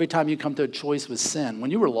 So every time you come to a choice with sin,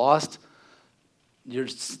 when you were lost, your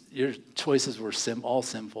choices were all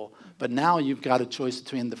sinful. But now you've got a choice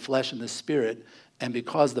between the flesh and the spirit. And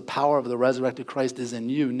because the power of the resurrected Christ is in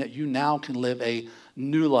you, you now can live a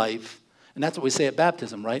new life. And that's what we say at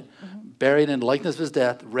baptism, right? Mm-hmm. Buried in the likeness of his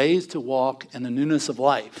death, raised to walk in the newness of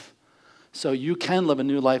life. So you can live a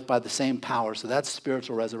new life by the same power. So that's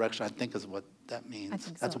spiritual resurrection, I think, is what that means. I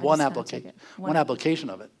think so. That's one application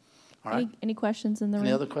of it. All right. Any questions in the room?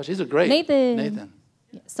 Any other questions? These are great. Nathan.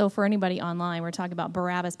 So for anybody online, we're talking about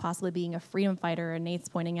Barabbas possibly being a freedom fighter, and Nate's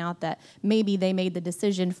pointing out that maybe they made the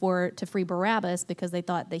decision to free Barabbas because they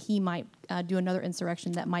thought that he might do another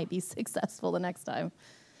insurrection that might be successful the next time.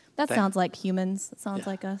 That sounds like humans. It sounds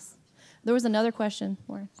like us. There was another question,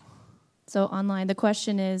 Lauren. So online, the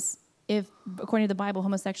question is, if, according to the Bible,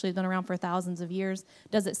 homosexuality has been around for thousands of years,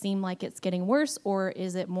 does it seem like it's getting worse, or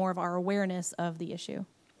is it more of our awareness of the issue?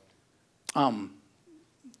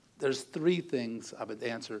 There's three things I would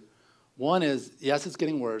answer. One is, yes, it's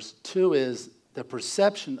getting worse. Two is the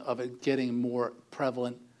perception of it getting more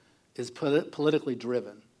prevalent is politically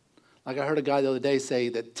driven. Like I heard a guy the other day say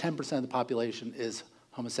that 10% of the population is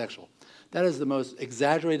homosexual. That is the most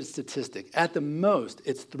exaggerated statistic. At the most,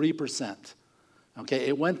 it's 3%. Okay,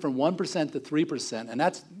 it went from 1% to 3%, and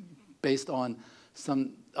that's based on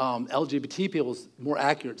some LGBT people's more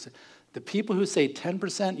accurate. The people who say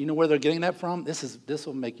 10%, you know where they're getting that from? This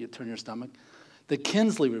will make you turn your stomach. The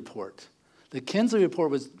Kinsley Report. The Kinsley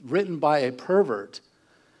Report was written by a pervert.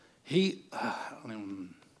 I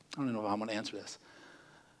don't even know how I'm going to answer this.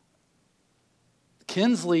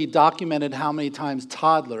 Kinsley documented how many times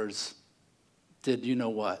toddlers did you know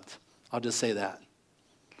what. I'll just say that.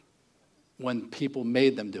 When people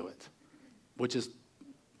made them do it, which is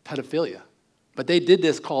pedophilia. But they did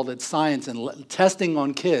this, called it science and testing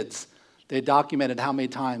on kids. They documented how many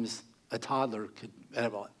times a toddler could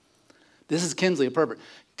ever. This is Kinsley, a pervert.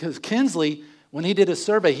 Because Kinsley, when he did a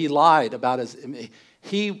survey, he lied about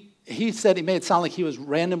he said he made it sound like he was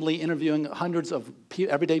randomly interviewing hundreds of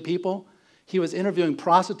everyday people. He was interviewing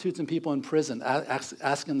prostitutes and people in prison,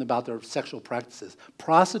 asking them about their sexual practices.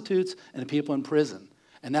 Prostitutes and people in prison.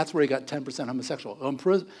 And that's where he got 10% homosexual.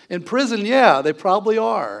 In prison, yeah, they probably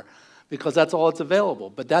are, because that's all that's available.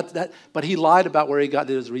 But he lied about where he got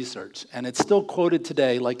his research. And it's still quoted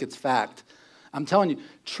today like it's fact. I'm telling you,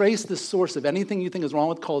 trace the source of anything you think is wrong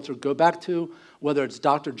with culture. Go back to whether it's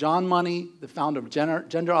Dr. John Money, the founder of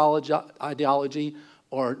gender ideology,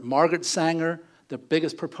 or Margaret Sanger, the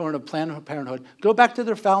biggest proponent of Planned Parenthood. Go back to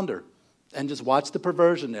their founder and just watch the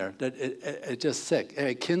perversion there. It's just sick.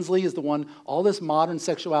 Anyway, Kinsley is the one, all this modern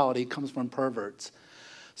sexuality comes from perverts.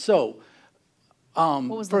 So, what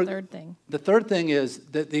was the third thing? The third thing is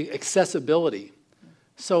the accessibility.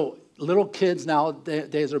 So little kids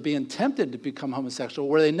nowadays are being tempted to become homosexual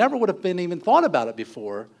where they never would have been even thought about it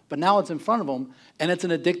before, but now it's in front of them, and it's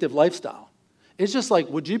an addictive lifestyle. It's just like,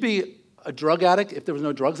 would you be a drug addict if there was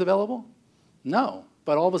no drugs available? No.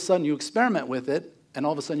 But all of a sudden you experiment with it, and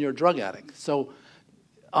all of a sudden you're a drug addict. So,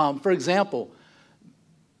 for example,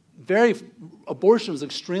 abortion was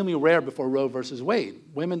extremely rare before Roe versus Wade.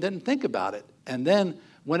 Women didn't think about it. And then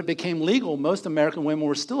when it became legal, most American women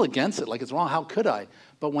were still against it. Like, it's wrong, how could I?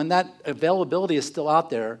 But when that availability is still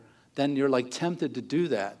out there, then you're like tempted to do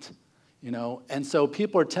that, you know? And so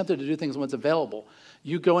people are tempted to do things when it's available.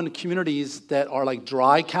 You go into communities that are like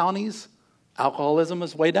dry counties, alcoholism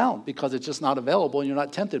is way down because it's just not available and you're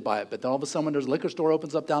not tempted by it. But then all of a sudden when there's a liquor store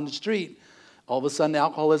opens up down the street, all of a sudden the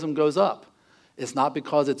alcoholism goes up. It's not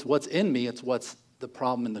because it's what's in me, it's what's the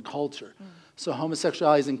problem in the culture. So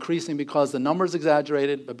homosexuality is increasing because the number's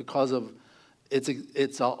exaggerated, but because of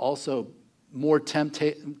it's also more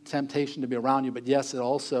temptation to be around you. But yes, it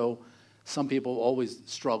also, some people always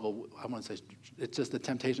struggle. I want to say it's just the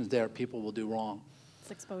temptation's there. People will do wrong.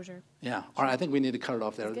 It's exposure. Yeah. All right, I think we need to cut it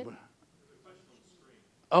off there.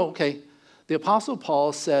 Oh, okay. The Apostle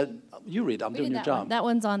Paul said, you read, I'm doing your job. That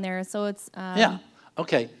one's on there. So it's... yeah,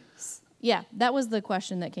 okay. Yeah, that was the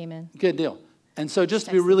question that came in. Good deal. And so just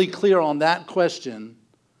to be really clear on that question,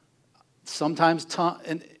 sometimes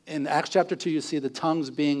in Acts chapter 2, you see the tongues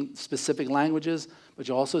being specific languages, but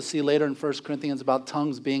you also see later in 1 Corinthians about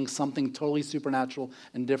tongues being something totally supernatural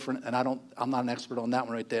and different, and I'm not an expert on that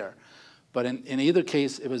one right there. But in either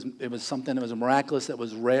case, it was something that was miraculous, that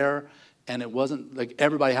was rare, and it wasn't like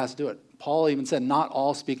everybody has to do it. Paul even said not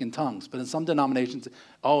all speak in tongues, but in some denominations,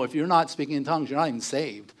 if you're not speaking in tongues, you're not even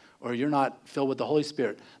saved. Or you're not filled with the Holy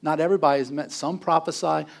Spirit. Not everybody is meant. Some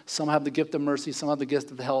prophesy, some have the gift of mercy, some have the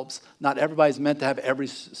gift of helps. Not everybody is meant to have every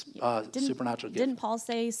supernatural gift. Didn't Paul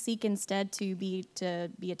say seek instead to be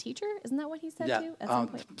a teacher? Isn't that what he said too? At some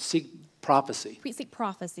point? Seek prophecy. Seek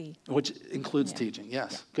prophecy. Which includes teaching,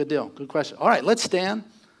 yes. Yeah. Good deal, good question. All right, let's stand.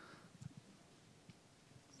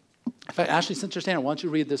 In fact, Ashley, since you're standing, why don't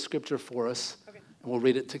you read this scripture for us, and we'll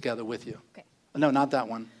read it together with you. Okay. No, not that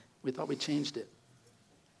one. We thought we changed it.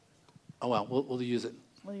 Oh, well, we'll use it.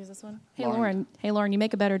 We'll use this one. Hey, Lauren. Hey, Lauren, you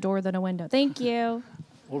make a better door than a window. Thank you.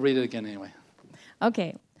 We'll read it again anyway.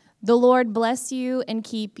 Okay. The Lord bless you and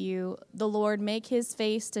keep you. The Lord make his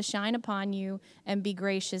face to shine upon you and be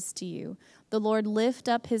gracious to you. The Lord lift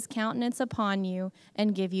up his countenance upon you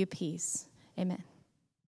and give you peace. Amen.